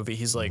beginning of the movie.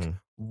 He's like, Mhm.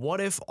 what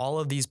if all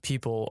of these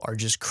people are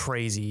just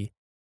crazy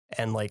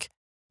and like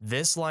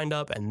this lined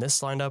up and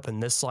this lined up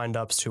and this lined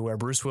up to where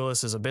Bruce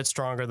Willis is a bit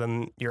stronger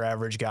than your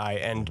average guy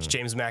and Mhm.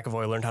 James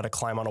McAvoy learned how to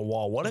climb on a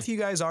wall. What if you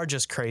guys are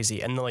just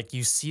crazy? And like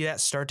you see that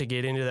start to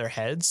get into their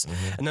heads.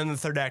 Mhm. And then the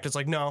third act, it's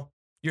like, no,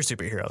 you're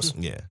superheroes.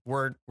 Yeah.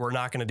 We're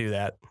not going to do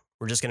that.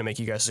 we're just going to make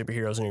you guys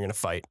superheroes and you're going to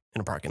fight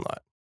in a parking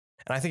lot.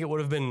 And I think it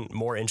would have been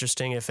more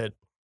interesting if it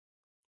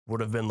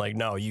would have been like,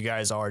 no, you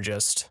guys are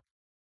just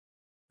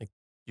like,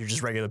 you're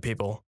just regular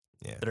people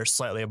that are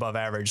slightly above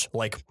average,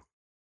 like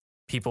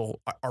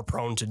people are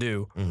prone to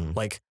do. Mm-hmm.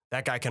 Like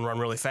that guy can run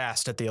really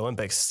fast at the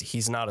Olympics.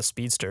 He's not a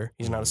speedster.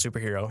 He's not a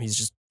superhero. He's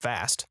just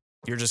fast.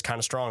 You're just kind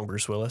of strong,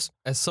 Bruce Willis.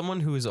 As someone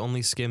who has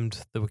only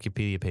skimmed the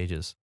Wikipedia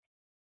pages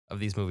of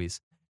these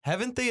movies,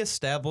 haven't they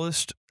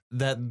established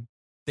that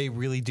they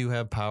really do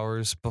have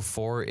powers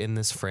before in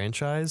this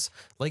franchise?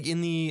 Like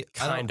in the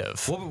Kind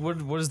of.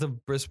 What is the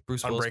Bruce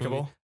Willis Unbreakable?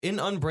 movie? In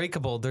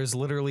Unbreakable, there's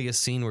literally a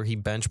scene where he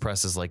bench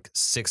presses like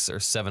 600 or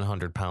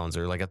 700 pounds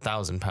or like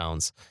 1,000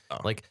 pounds. Oh.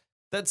 Like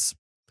that's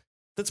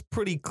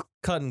pretty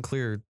cut and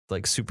clear,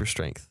 like super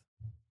strength.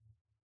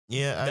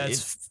 Yeah,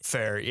 That's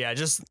fair. Yeah,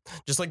 just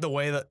like the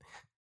way that,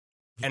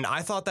 and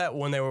I thought that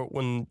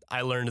when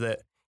I learned that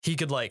he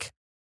could like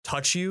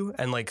touch you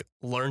and like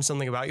learn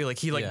something about you, like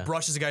he like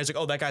brushes the guy, he's like,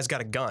 oh, that guy's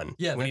got a gun.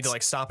 Yeah, we need to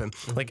like stop him.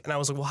 Like, and I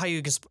was like, well, how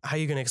you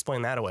gonna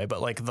explain that away?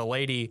 But like the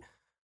lady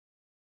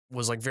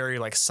was like very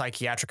like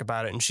psychiatric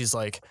about it, and she's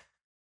like,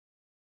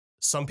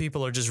 some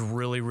people are just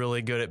really,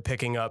 really good at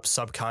picking up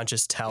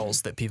subconscious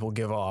tells that people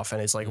give off,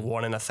 and it's like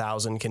 1 in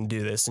 1,000 can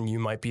do this, and you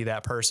might be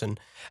that person.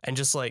 And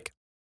just like,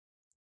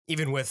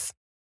 even with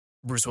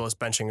Bruce Willis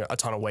benching a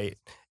ton of weight,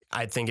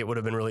 I think it would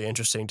have been really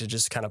interesting to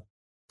just kind of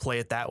play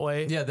it that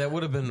way. Yeah, that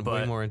would have been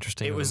way more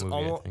interesting. It was movie,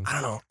 almost, I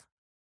don't know,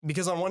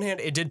 because on one hand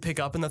it did pick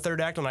up in the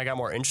third act and I got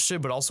more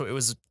interested, but also it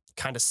was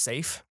kind of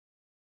safe.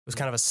 It was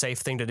kind of a safe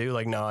thing to do.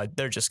 Like, no,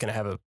 they're just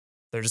gonna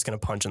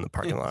punch in the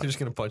parking lot. They're just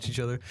gonna punch each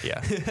other.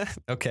 Yeah.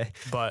 Okay.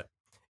 But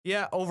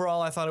yeah,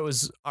 overall I thought it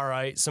was all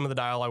right. Some of the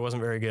dialogue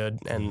wasn't very good,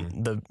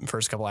 and the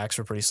first couple acts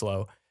were pretty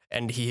slow.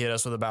 And he hit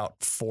us with about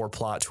 4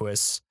 plot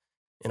twists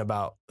in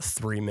about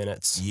 3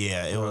 minutes.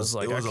 Yeah, it was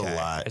like, it was okay, a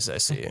lot. I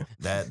see you.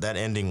 That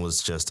ending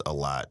was just a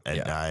lot.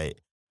 And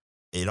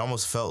it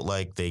almost felt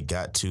like they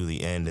got to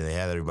the end and they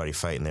had everybody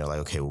fighting. They're like,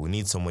 okay, well, we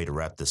need some way to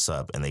wrap this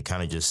up. And they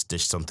kind of just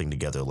stitched something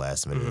together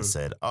last minute and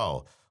said,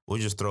 oh, we'll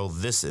just throw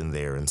this in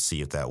there and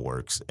see if that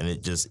works. And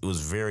it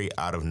was very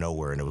out of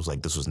nowhere. And it was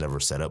like, this was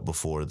never set up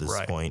before this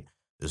point.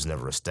 This was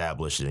never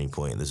established at any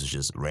point. This was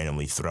just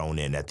randomly thrown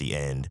in at the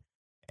end.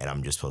 And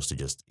I'm just supposed to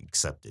just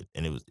accept it.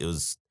 And it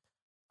was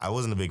I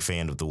wasn't a big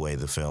fan of the way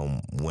the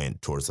film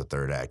went towards the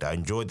third act. I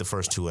enjoyed the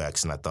first 2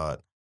 acts, and I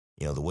thought,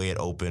 the way it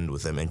opened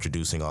with them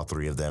introducing all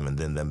 3 of them and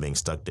then them being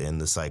stuck in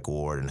the psych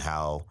ward and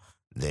how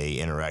they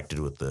interacted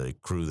with the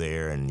crew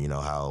there and,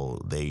 how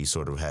they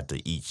sort of had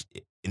to each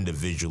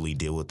individually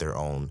deal with their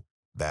own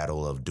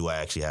battle of, do I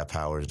actually have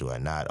powers? Do I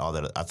not? All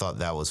that. I thought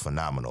that was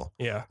phenomenal.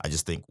 Yeah. I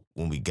just think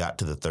when we got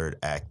to the third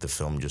act, the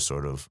film just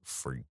sort of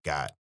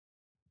forgot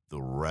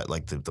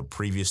the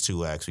previous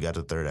 2 acts. We got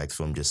to the third act, the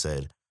film just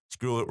said,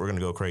 screw it, we're going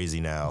to go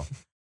crazy now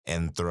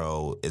and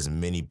throw as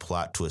many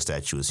plot twists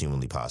at you as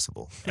humanly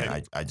possible.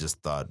 And I just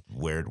thought,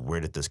 where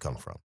did this come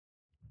from?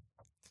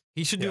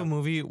 He should do a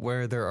movie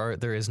where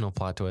there is no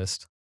plot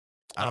twist.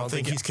 I don't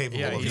think he's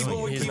capable of doing it.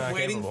 People would keep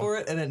waiting for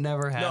it and it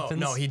never happens.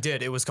 No, he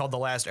did. It was called The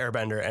Last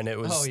Airbender, and it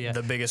was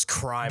the biggest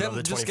crime of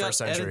the 21st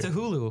century. Added to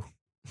Hulu.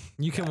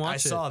 You can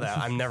watch it. I saw that.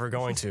 I'm never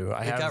going to.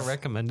 It got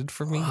recommended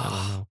for me. I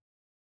don't know.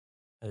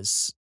 That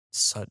is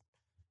such.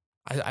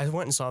 I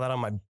went and saw that on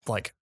my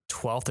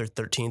 12th or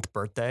 13th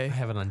birthday. I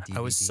have it on DVD. I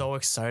was so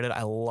excited.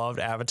 I loved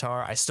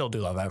Avatar. I still do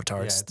love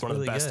Avatar. It's one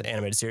really of the best good.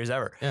 animated series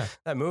ever. Yeah.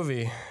 That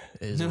movie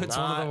is it's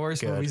one of the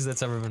worst movies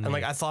that's ever been made.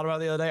 And I thought about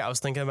it the other day. I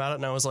was thinking about it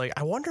and I was like,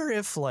 I wonder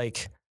if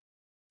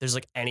there's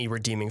any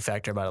redeeming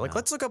factor about it.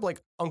 Let's look up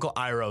Uncle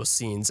Iroh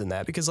scenes in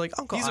that, because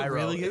Uncle He's a Iroh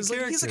really good is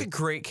character. he's a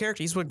great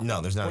character. He's there's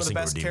not one of the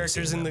best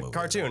characters in the movie,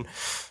 cartoon.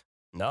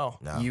 No,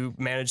 you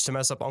managed to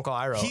mess up Uncle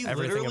Iroh. He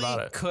Everything about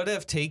it. Could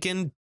have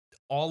taken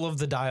all of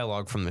the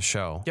dialogue from the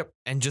show. Yep.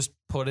 And just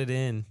put it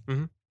in.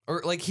 Mm-hmm.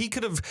 Or he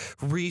could have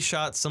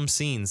reshot some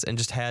scenes and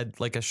just had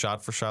a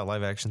shot for shot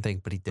live action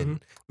thing, but he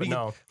didn't. Mm-hmm.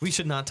 But we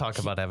should not talk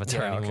about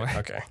Avatar anymore.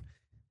 Okay.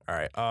 All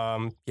right.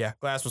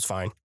 Glass was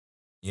fine.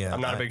 Yeah. I'm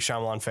not a big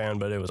Shyamalan fan,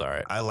 but it was all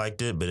right. I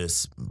liked it, but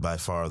it's by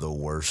far the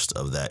worst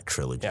of that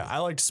trilogy. Yeah, I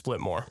liked Split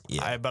more.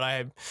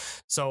 Yeah.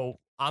 So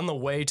on the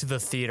way to the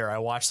theater, I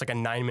watched a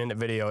 9-minute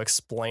video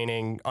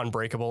explaining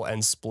Unbreakable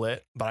and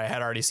Split, but I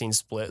had already seen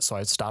Split, so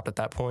I stopped at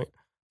that point.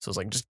 So I was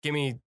like, just give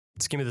me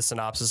the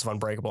synopsis of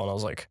Unbreakable. And I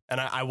was like,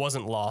 and I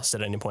wasn't lost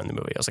at any point in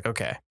the movie. I was like,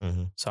 okay.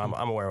 Mm-hmm. So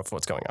I'm aware of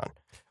what's going on.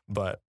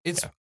 But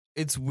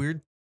it's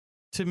weird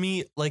to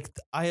me.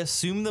 I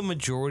assume the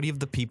majority of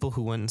the people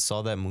who went and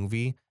saw that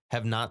movie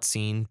have not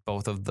seen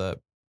both of the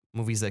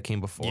movies that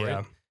came before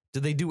it.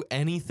 Did they do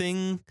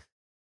anything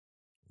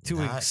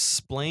to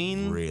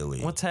explain really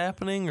what's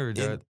happening? Or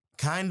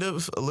Kind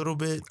of, a little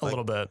bit. A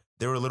little bit.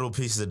 There were little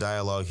pieces of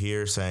dialogue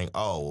here saying,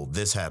 "Oh,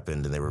 this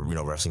happened," and they were,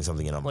 referencing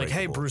something in Unbreakable. Like,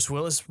 hey, Bruce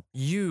Willis,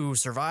 you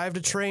survived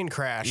a train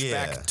crash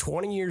back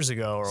 20 years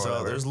ago, or So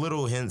whatever. there's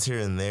little hints here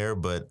and there,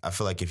 but I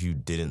feel like if you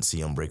didn't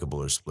see Unbreakable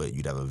or Split,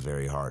 you'd have a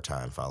very hard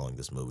time following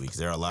this movie because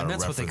there are a lot And of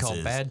that's what references.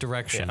 they call bad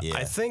direction. Yeah.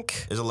 I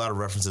think. There's a lot of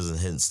references and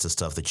hints to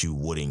stuff that you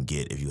wouldn't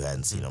get if you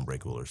hadn't seen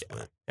Unbreakable or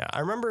Split. Yeah, I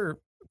remember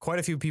quite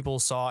a few people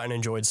saw and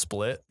enjoyed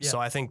Split, Yeah. so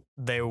I think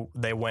they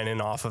went in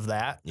off of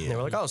that. Yeah. And they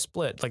were like, "Oh,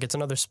 Split! Like it's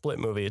another Split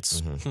movie.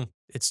 It's Mhm.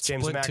 it's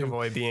James Split 2.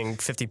 McAvoy being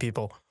 50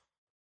 people."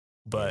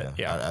 But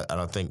yeah, I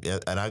don't think,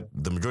 and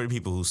the majority of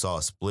people who saw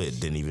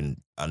Split didn't even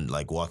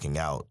like walking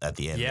out at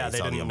the end. yeah, they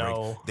saw the didn't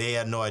know. They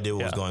had no idea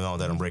what was Yeah. going on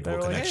with that Unbreakable They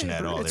were like, connection "Hey,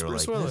 at all. it's They were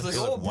Bruce like, Willis." they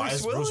were Oh, like, why Bruce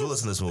is Bruce Willis?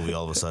 Willis in this movie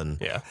all of a sudden?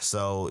 Yeah.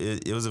 So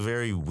it was a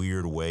very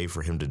weird way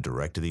for him to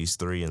direct these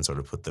three and sort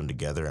of put them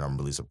together. And I'm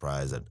really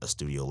surprised that a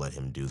studio let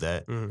him do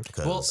that. Mhm.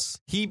 Because Well,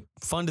 he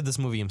funded this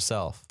movie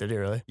himself. Did he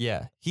really?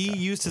 Yeah, he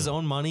used his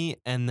own money,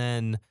 and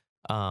then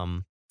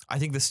I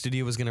think the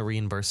studio was going to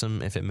reimburse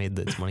him if it made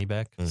its money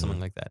back, Mhm. something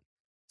like that.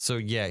 So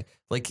yeah,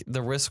 like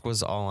the risk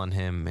was all on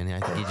him, and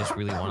I think he just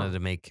really wanted to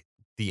make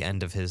the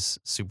end of his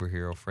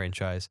superhero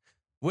franchise.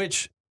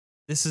 Which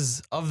this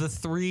is of the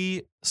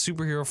 3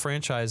 superhero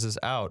franchises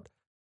out.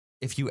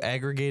 If you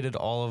aggregated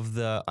all of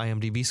the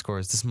IMDb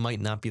scores, this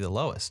might not be the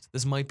lowest.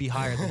 This might be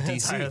higher than It's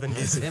DC. higher than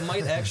DC. It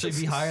might actually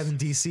be higher than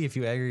DC if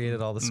you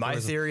aggregated all the scores. My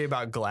theory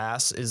about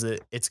Glass is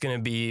that it's gonna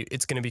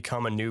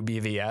become a new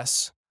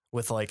BVS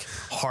with like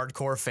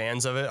hardcore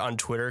fans of it on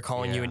Twitter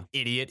calling you Yeah. an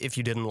idiot if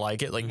you didn't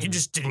like it. Like you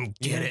just didn't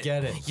You get didn't it.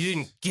 get it. You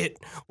didn't get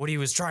what he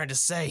was trying to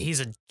say. He's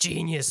a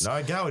genius. no,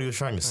 I got what he was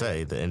trying to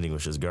say. The ending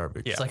was just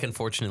garbage. Yeah. It's like,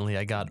 unfortunately,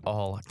 I got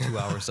all 2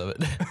 hours of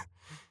it.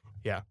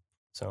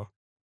 So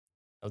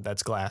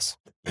that's Glass.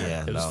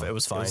 Yeah, It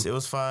was fine. It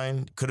was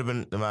fine. Could have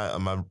been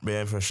my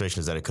main frustration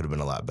is that it could have been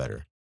a lot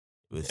better,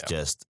 with Yeah.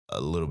 just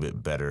a little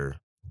bit better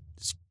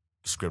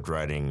script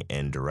writing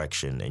and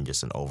direction, and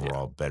just an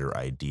overall better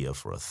idea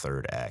for a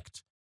third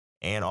act,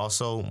 and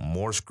also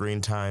more screen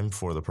time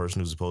for the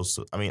person who's supposed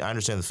to. I mean, I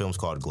understand the film's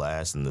called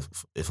Glass and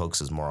it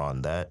focuses more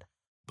on that,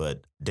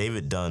 but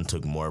David Dunn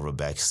took more of a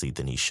backseat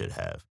than he should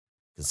have,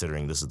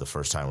 considering this is the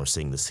first time we're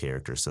seeing this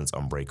character since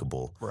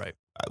Unbreakable. Right.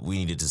 We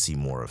needed to see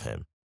more of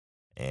him.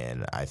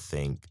 And I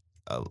think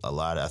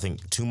I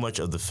think too much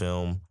of the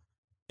film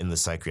in the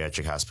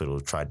psychiatric hospital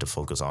tried to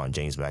focus on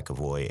James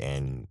McAvoy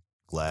and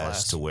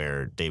Glass to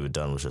where David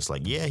Dunn was just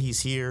like, yeah, he's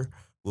here.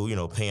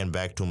 Well, paying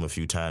back to him a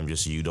few times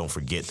just so you don't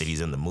forget that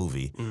he's in the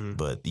movie. Mhm.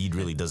 But he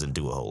really doesn't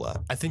do a whole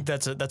lot. I think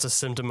that's a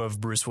symptom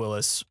of Bruce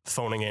Willis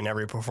phoning in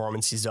every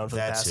performance he's done for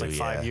the That past too, like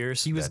 5 yeah.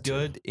 years. He was That too.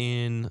 good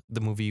in the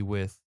movie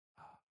with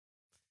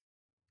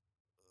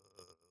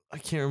I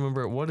can't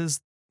remember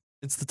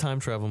it's the time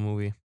travel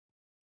movie.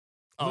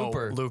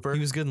 Looper. Looper. He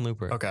was good in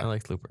Looper. Okay. I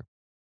liked Looper.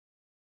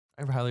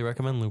 I highly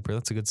recommend Looper.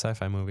 That's a good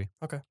sci-fi movie.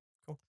 Okay,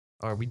 cool.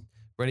 Are we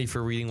ready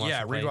for reading? Watch,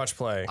 yeah, and Play? read, watch,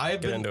 play.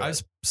 I've Get into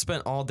it.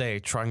 spent all day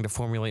trying to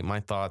formulate my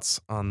thoughts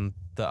on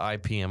the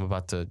IP I'm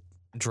about to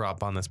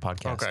drop on this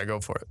podcast. Okay, go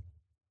for it.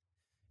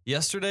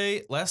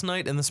 Yesterday, last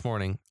night, and this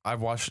morning,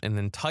 I've watched an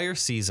entire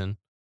season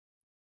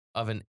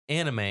of an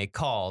anime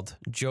called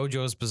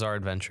JoJo's Bizarre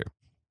Adventure.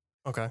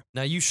 Okay.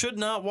 Now, you should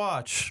not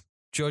watch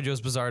JoJo's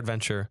Bizarre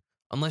Adventure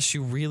unless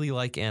you really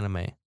like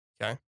anime.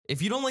 Okay.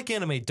 If you don't like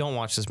anime, don't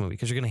watch this movie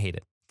because you're going to hate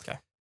it. Okay.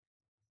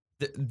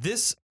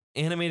 This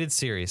animated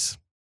series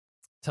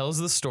tells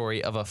the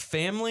story of a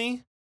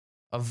family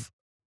of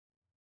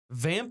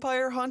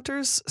vampire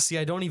hunters. See,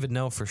 I don't even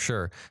know for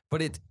sure,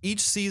 but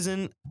each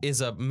season is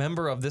a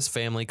member of this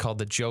family called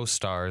the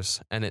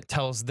Joestars, and it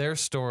tells their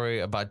story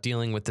about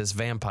dealing with this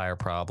vampire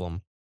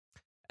problem.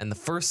 And the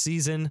first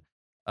season,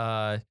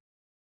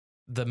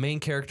 the main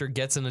character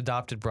gets an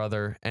adopted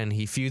brother, and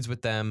he feuds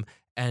with them,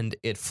 and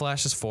it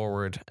flashes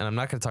forward. And I'm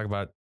not going to talk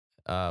about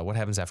what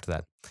happens after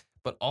that,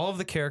 but all of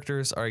the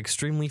characters are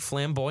extremely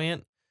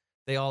flamboyant.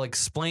 They all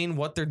explain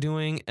what they're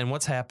doing and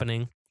what's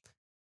happening,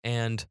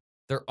 and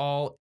they're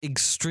all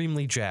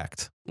extremely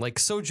jacked. Like,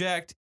 so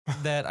jacked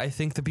that I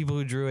think the people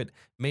who drew it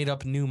made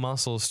up new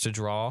muscles to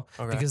draw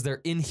Okay. because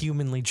they're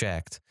inhumanly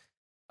jacked.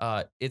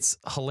 It's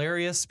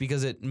hilarious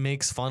because it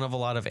makes fun of a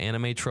lot of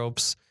anime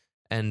tropes,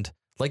 and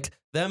like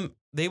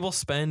they will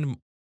spend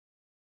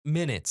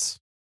minutes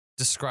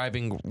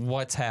describing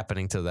what's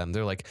happening to them.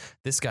 They're like,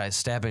 this guy's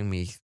stabbing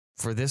me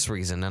for this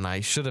reason, and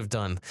I should have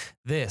done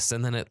this,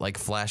 and then it like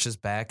flashes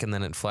back, and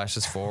then it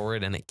flashes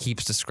forward, and it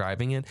keeps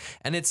describing it,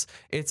 and it's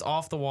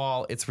off the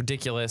wall. It's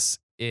ridiculous.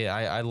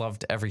 I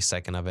loved every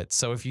second of it.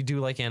 So if you do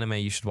like anime,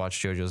 you should watch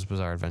JoJo's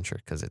Bizarre Adventure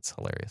because it's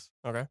hilarious.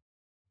 Okay.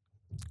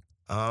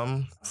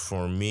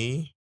 For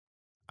me,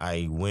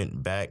 I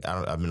went back.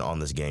 I've been on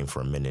this game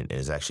for a minute, and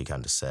it's actually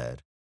kind of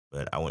sad.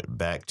 But I went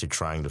back to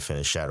trying to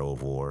finish Shadow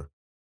of War,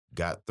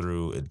 got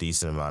through a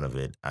decent amount of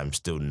it. I'm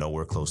still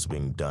nowhere close to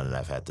being done, and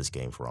I've had this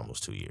game for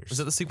almost 2 years. Is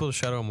it the sequel to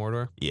Shadow of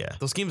Mordor? Yeah.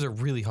 Those games are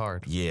really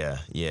hard. Yeah.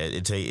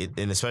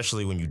 And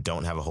especially when you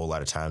don't have a whole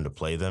lot of time to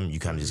play them, you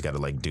kind of just got to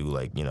like do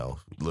like,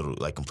 little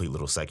like complete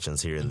little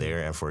sections here and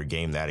there. And for a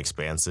game that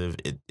expansive,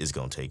 it is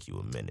going to take you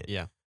a minute.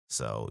 Yeah.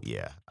 So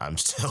yeah, I'm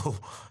still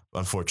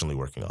unfortunately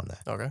working on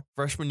that. Okay.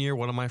 Freshman year,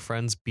 one of my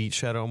friends beat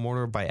Shadow of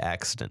Mordor by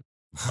accident.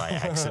 By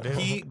accident.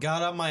 He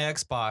got on my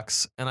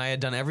Xbox and I had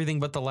done everything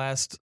but the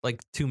last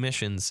like 2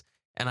 missions.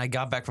 And I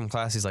got back from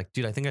class. He's like,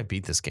 dude, I think I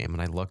beat this game.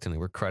 And I looked and there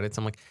were credits.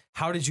 I'm like,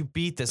 how did you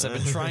beat this? I've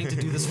been trying to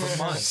do this for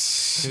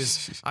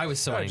months. I was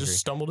so I angry. just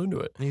stumbled into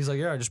it. And he's like,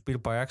 yeah, I just beat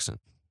it by accident.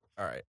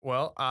 All right.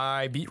 Well,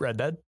 I beat Red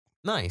Dead.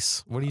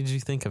 Nice. What did you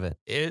think of it?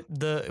 It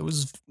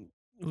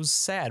was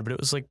sad, but it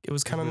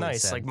was kind of really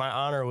nice. sad. Like my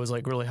honor was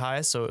like really high,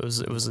 so it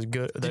was a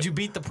good. Did you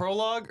beat the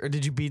prologue or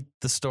did you beat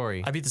the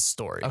story? I beat the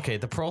story. Okay,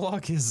 the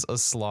prologue is a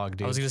slog,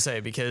 dude. I was gonna say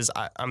because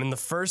I'm in the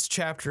first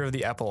chapter of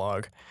the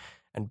epilogue,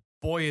 and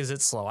boy is it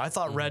slow. I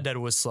thought Red Dead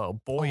was slow.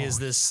 Boy is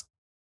this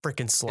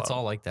freaking slow. It's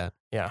all like that.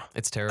 yeah,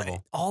 It's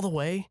terrible. all the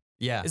way.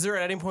 Yeah. Is there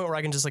at any point where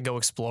I can just like go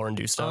explore and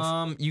do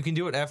stuff? You can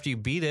do it after you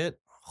beat it.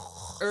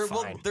 Well,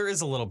 Fine. there is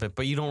a little bit,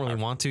 but you don't really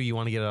want to. You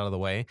want to get it out of the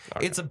way.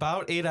 Okay. It's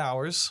about 8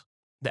 hours.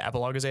 The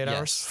epilogue is 8 Yes,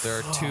 hours.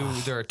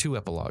 There are two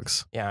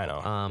epilogues. Yeah, I know.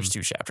 Um, There's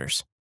 2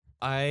 chapters.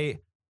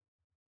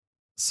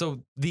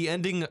 So the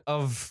ending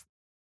of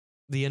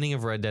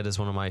Red Dead is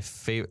one of my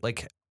favorite.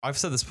 Like I've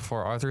said this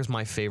before, Arthur is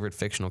my favorite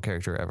fictional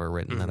character ever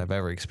written that I've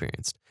ever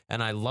experienced,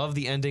 and I love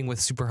the ending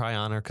with super high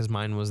honor because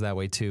mine was that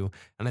way too.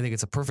 And I think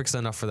it's a perfect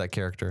send off for that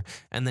character.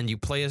 And then you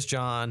play as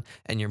John,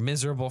 and you're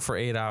miserable for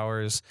 8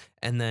 hours,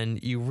 and then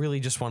you really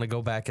just want to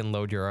go back and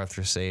load your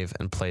Arthur save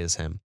and play as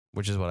him,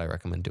 which is what I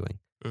recommend doing.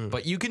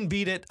 But you can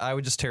beat it. I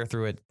would just tear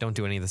through it. Don't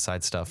do any of the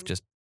side stuff.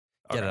 Just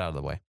get it out of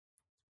the way.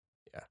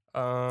 Yeah.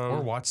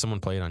 Or watch someone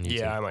play it on YouTube.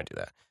 Yeah, I might do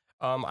that.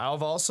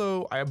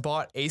 I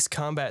bought Ace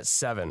Combat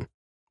 7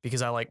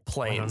 because I like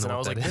planes, and I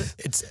was like,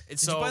 it's Did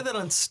so. you buy that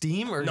on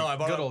Steam or No, I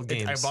bought good it, old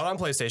games? I bought it on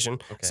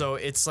PlayStation. Okay. So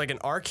it's like an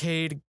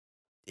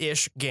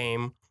arcade-ish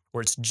game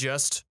where it's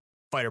just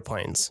fighter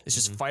planes. It's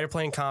just fighter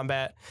plane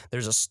combat.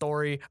 There's a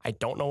story. I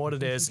don't know what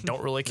it is.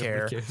 Don't really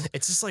care. cares.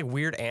 It's just like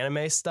weird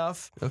anime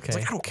stuff. Okay. It's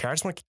like I don't care. I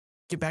just want to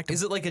get back to.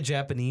 Is it like a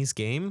Japanese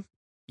game?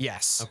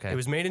 Yes. Okay. It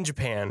was made in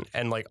Japan,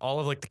 and like all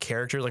of like the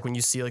characters, like when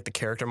you see like the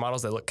character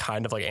models, they look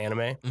kind of like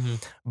anime.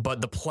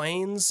 But the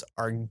planes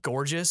are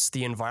gorgeous.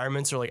 The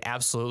environments are like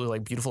absolutely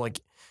like beautiful. Like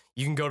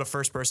you can go to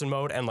first person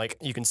mode and like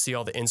you can see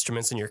all the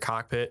instruments in your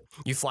cockpit.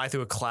 You fly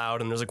through a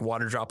cloud and there's like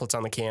water droplets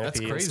on the canopy That's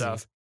and crazy.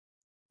 stuff.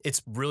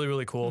 It's really,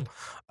 really cool.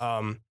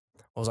 What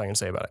was I gonna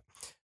say about it?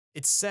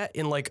 It's set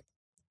in like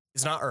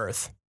it's not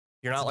Earth.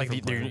 You're not like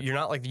you're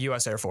not like the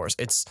US Air Force.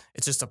 It's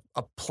just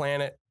a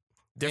planet,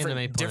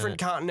 different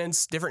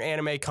continents, different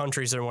anime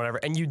countries or whatever.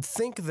 And you'd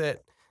think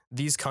that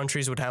these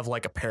countries would have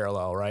like a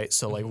parallel, right?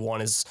 So like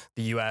one is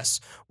the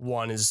US,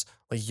 one is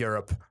like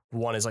Europe,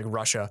 one is like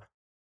Russia.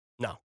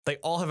 No, they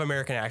all have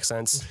American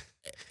accents,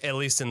 at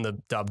least in the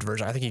dubbed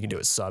version. I think you can do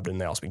it subbed and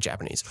they all speak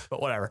Japanese, but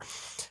whatever.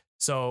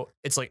 So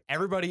it's like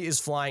everybody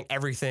is flying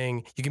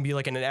everything. You can be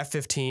like in an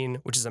F-15,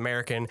 which is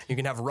American. You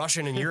can have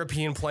Russian and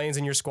European planes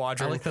in your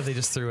squadron. I like that they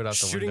just threw it out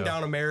the window. Shooting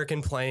down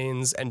American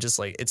planes and just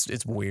like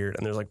it's weird.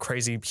 And there's like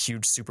crazy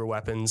huge super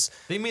weapons.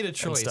 They made a and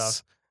choice.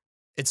 stuff.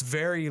 It's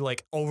very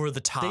like over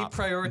the top. They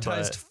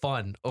prioritized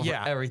fun over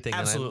everything.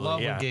 Absolutely, And I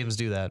love when games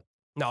do that.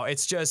 No,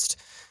 it's just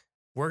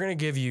we're gonna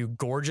give you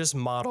gorgeous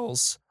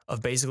models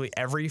of basically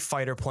every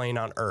fighter plane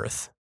on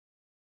Earth,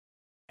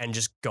 and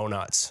just go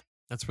nuts.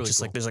 That's really just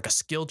cool. like there's like a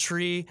skill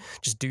tree.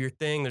 Just do your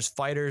thing. There's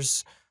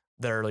fighters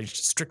that are like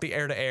strictly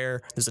air to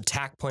air. There's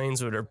attack planes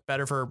that are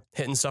better for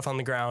hitting stuff on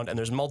the ground, and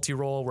there's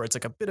multi-role where it's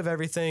like a bit of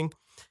everything.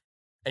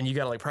 And you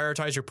gotta like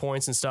prioritize your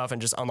points and stuff,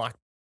 and just unlock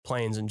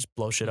planes and just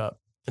blow shit up.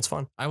 It's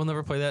fun. I will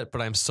never play that,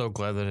 but I'm so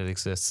glad that it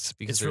exists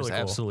because It's there's really cool.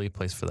 absolutely a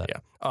place for that. Yeah.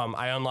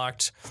 I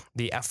unlocked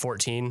the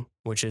F-14,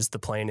 which is the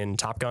plane in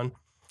Top Gun.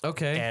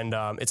 Okay. And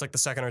it's like the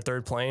second or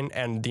third plane.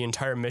 And the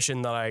entire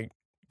mission that I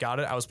got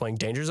I was playing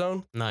Danger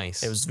Zone.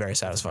 Nice. It was very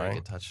That's a very satisfying.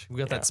 good touch. We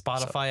got that Yeah,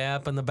 Spotify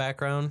app in the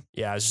background.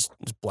 Yeah, I was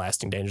just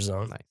blasting Danger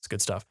Zone. Nice. It's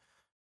good stuff.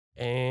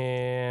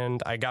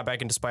 And I got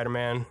back into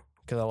Spider-Man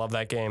because I love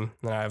that game.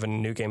 And I have a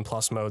New Game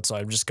Plus mode, so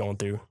I'm just going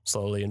through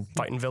slowly and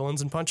fighting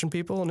villains and punching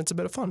people, and it's a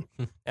bit of fun.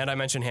 And I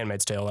mentioned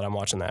Handmaid's Tale that I'm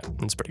watching that,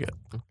 and it's pretty good.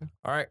 Okay.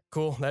 All right,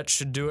 cool. That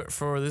should do it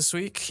for this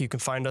week. You can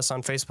find us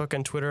on Facebook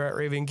and Twitter at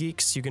Raving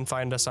Geeks. You can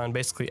find us on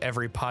basically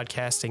every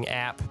podcasting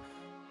app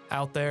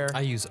out there.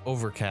 I use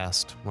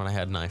Overcast when I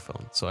had an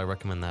iPhone, so I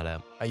recommend that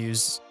app. I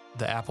use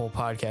the Apple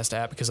Podcast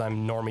app because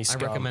I'm normie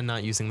scum. I recommend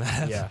not using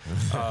that app. Yeah.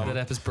 That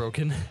app is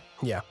broken.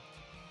 Yeah.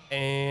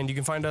 And you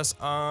can find us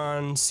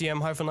on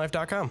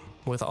cm-life.com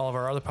with all of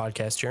our other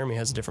podcasts. Jeremy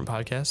has a different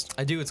podcast.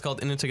 I do. It's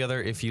called In It Together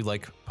if you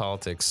like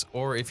politics.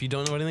 Or if you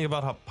don't know anything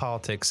about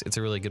politics, it's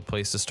a really good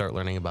place to start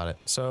learning about it.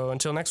 So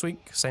until next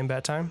week, same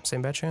bad time,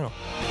 same bad channel.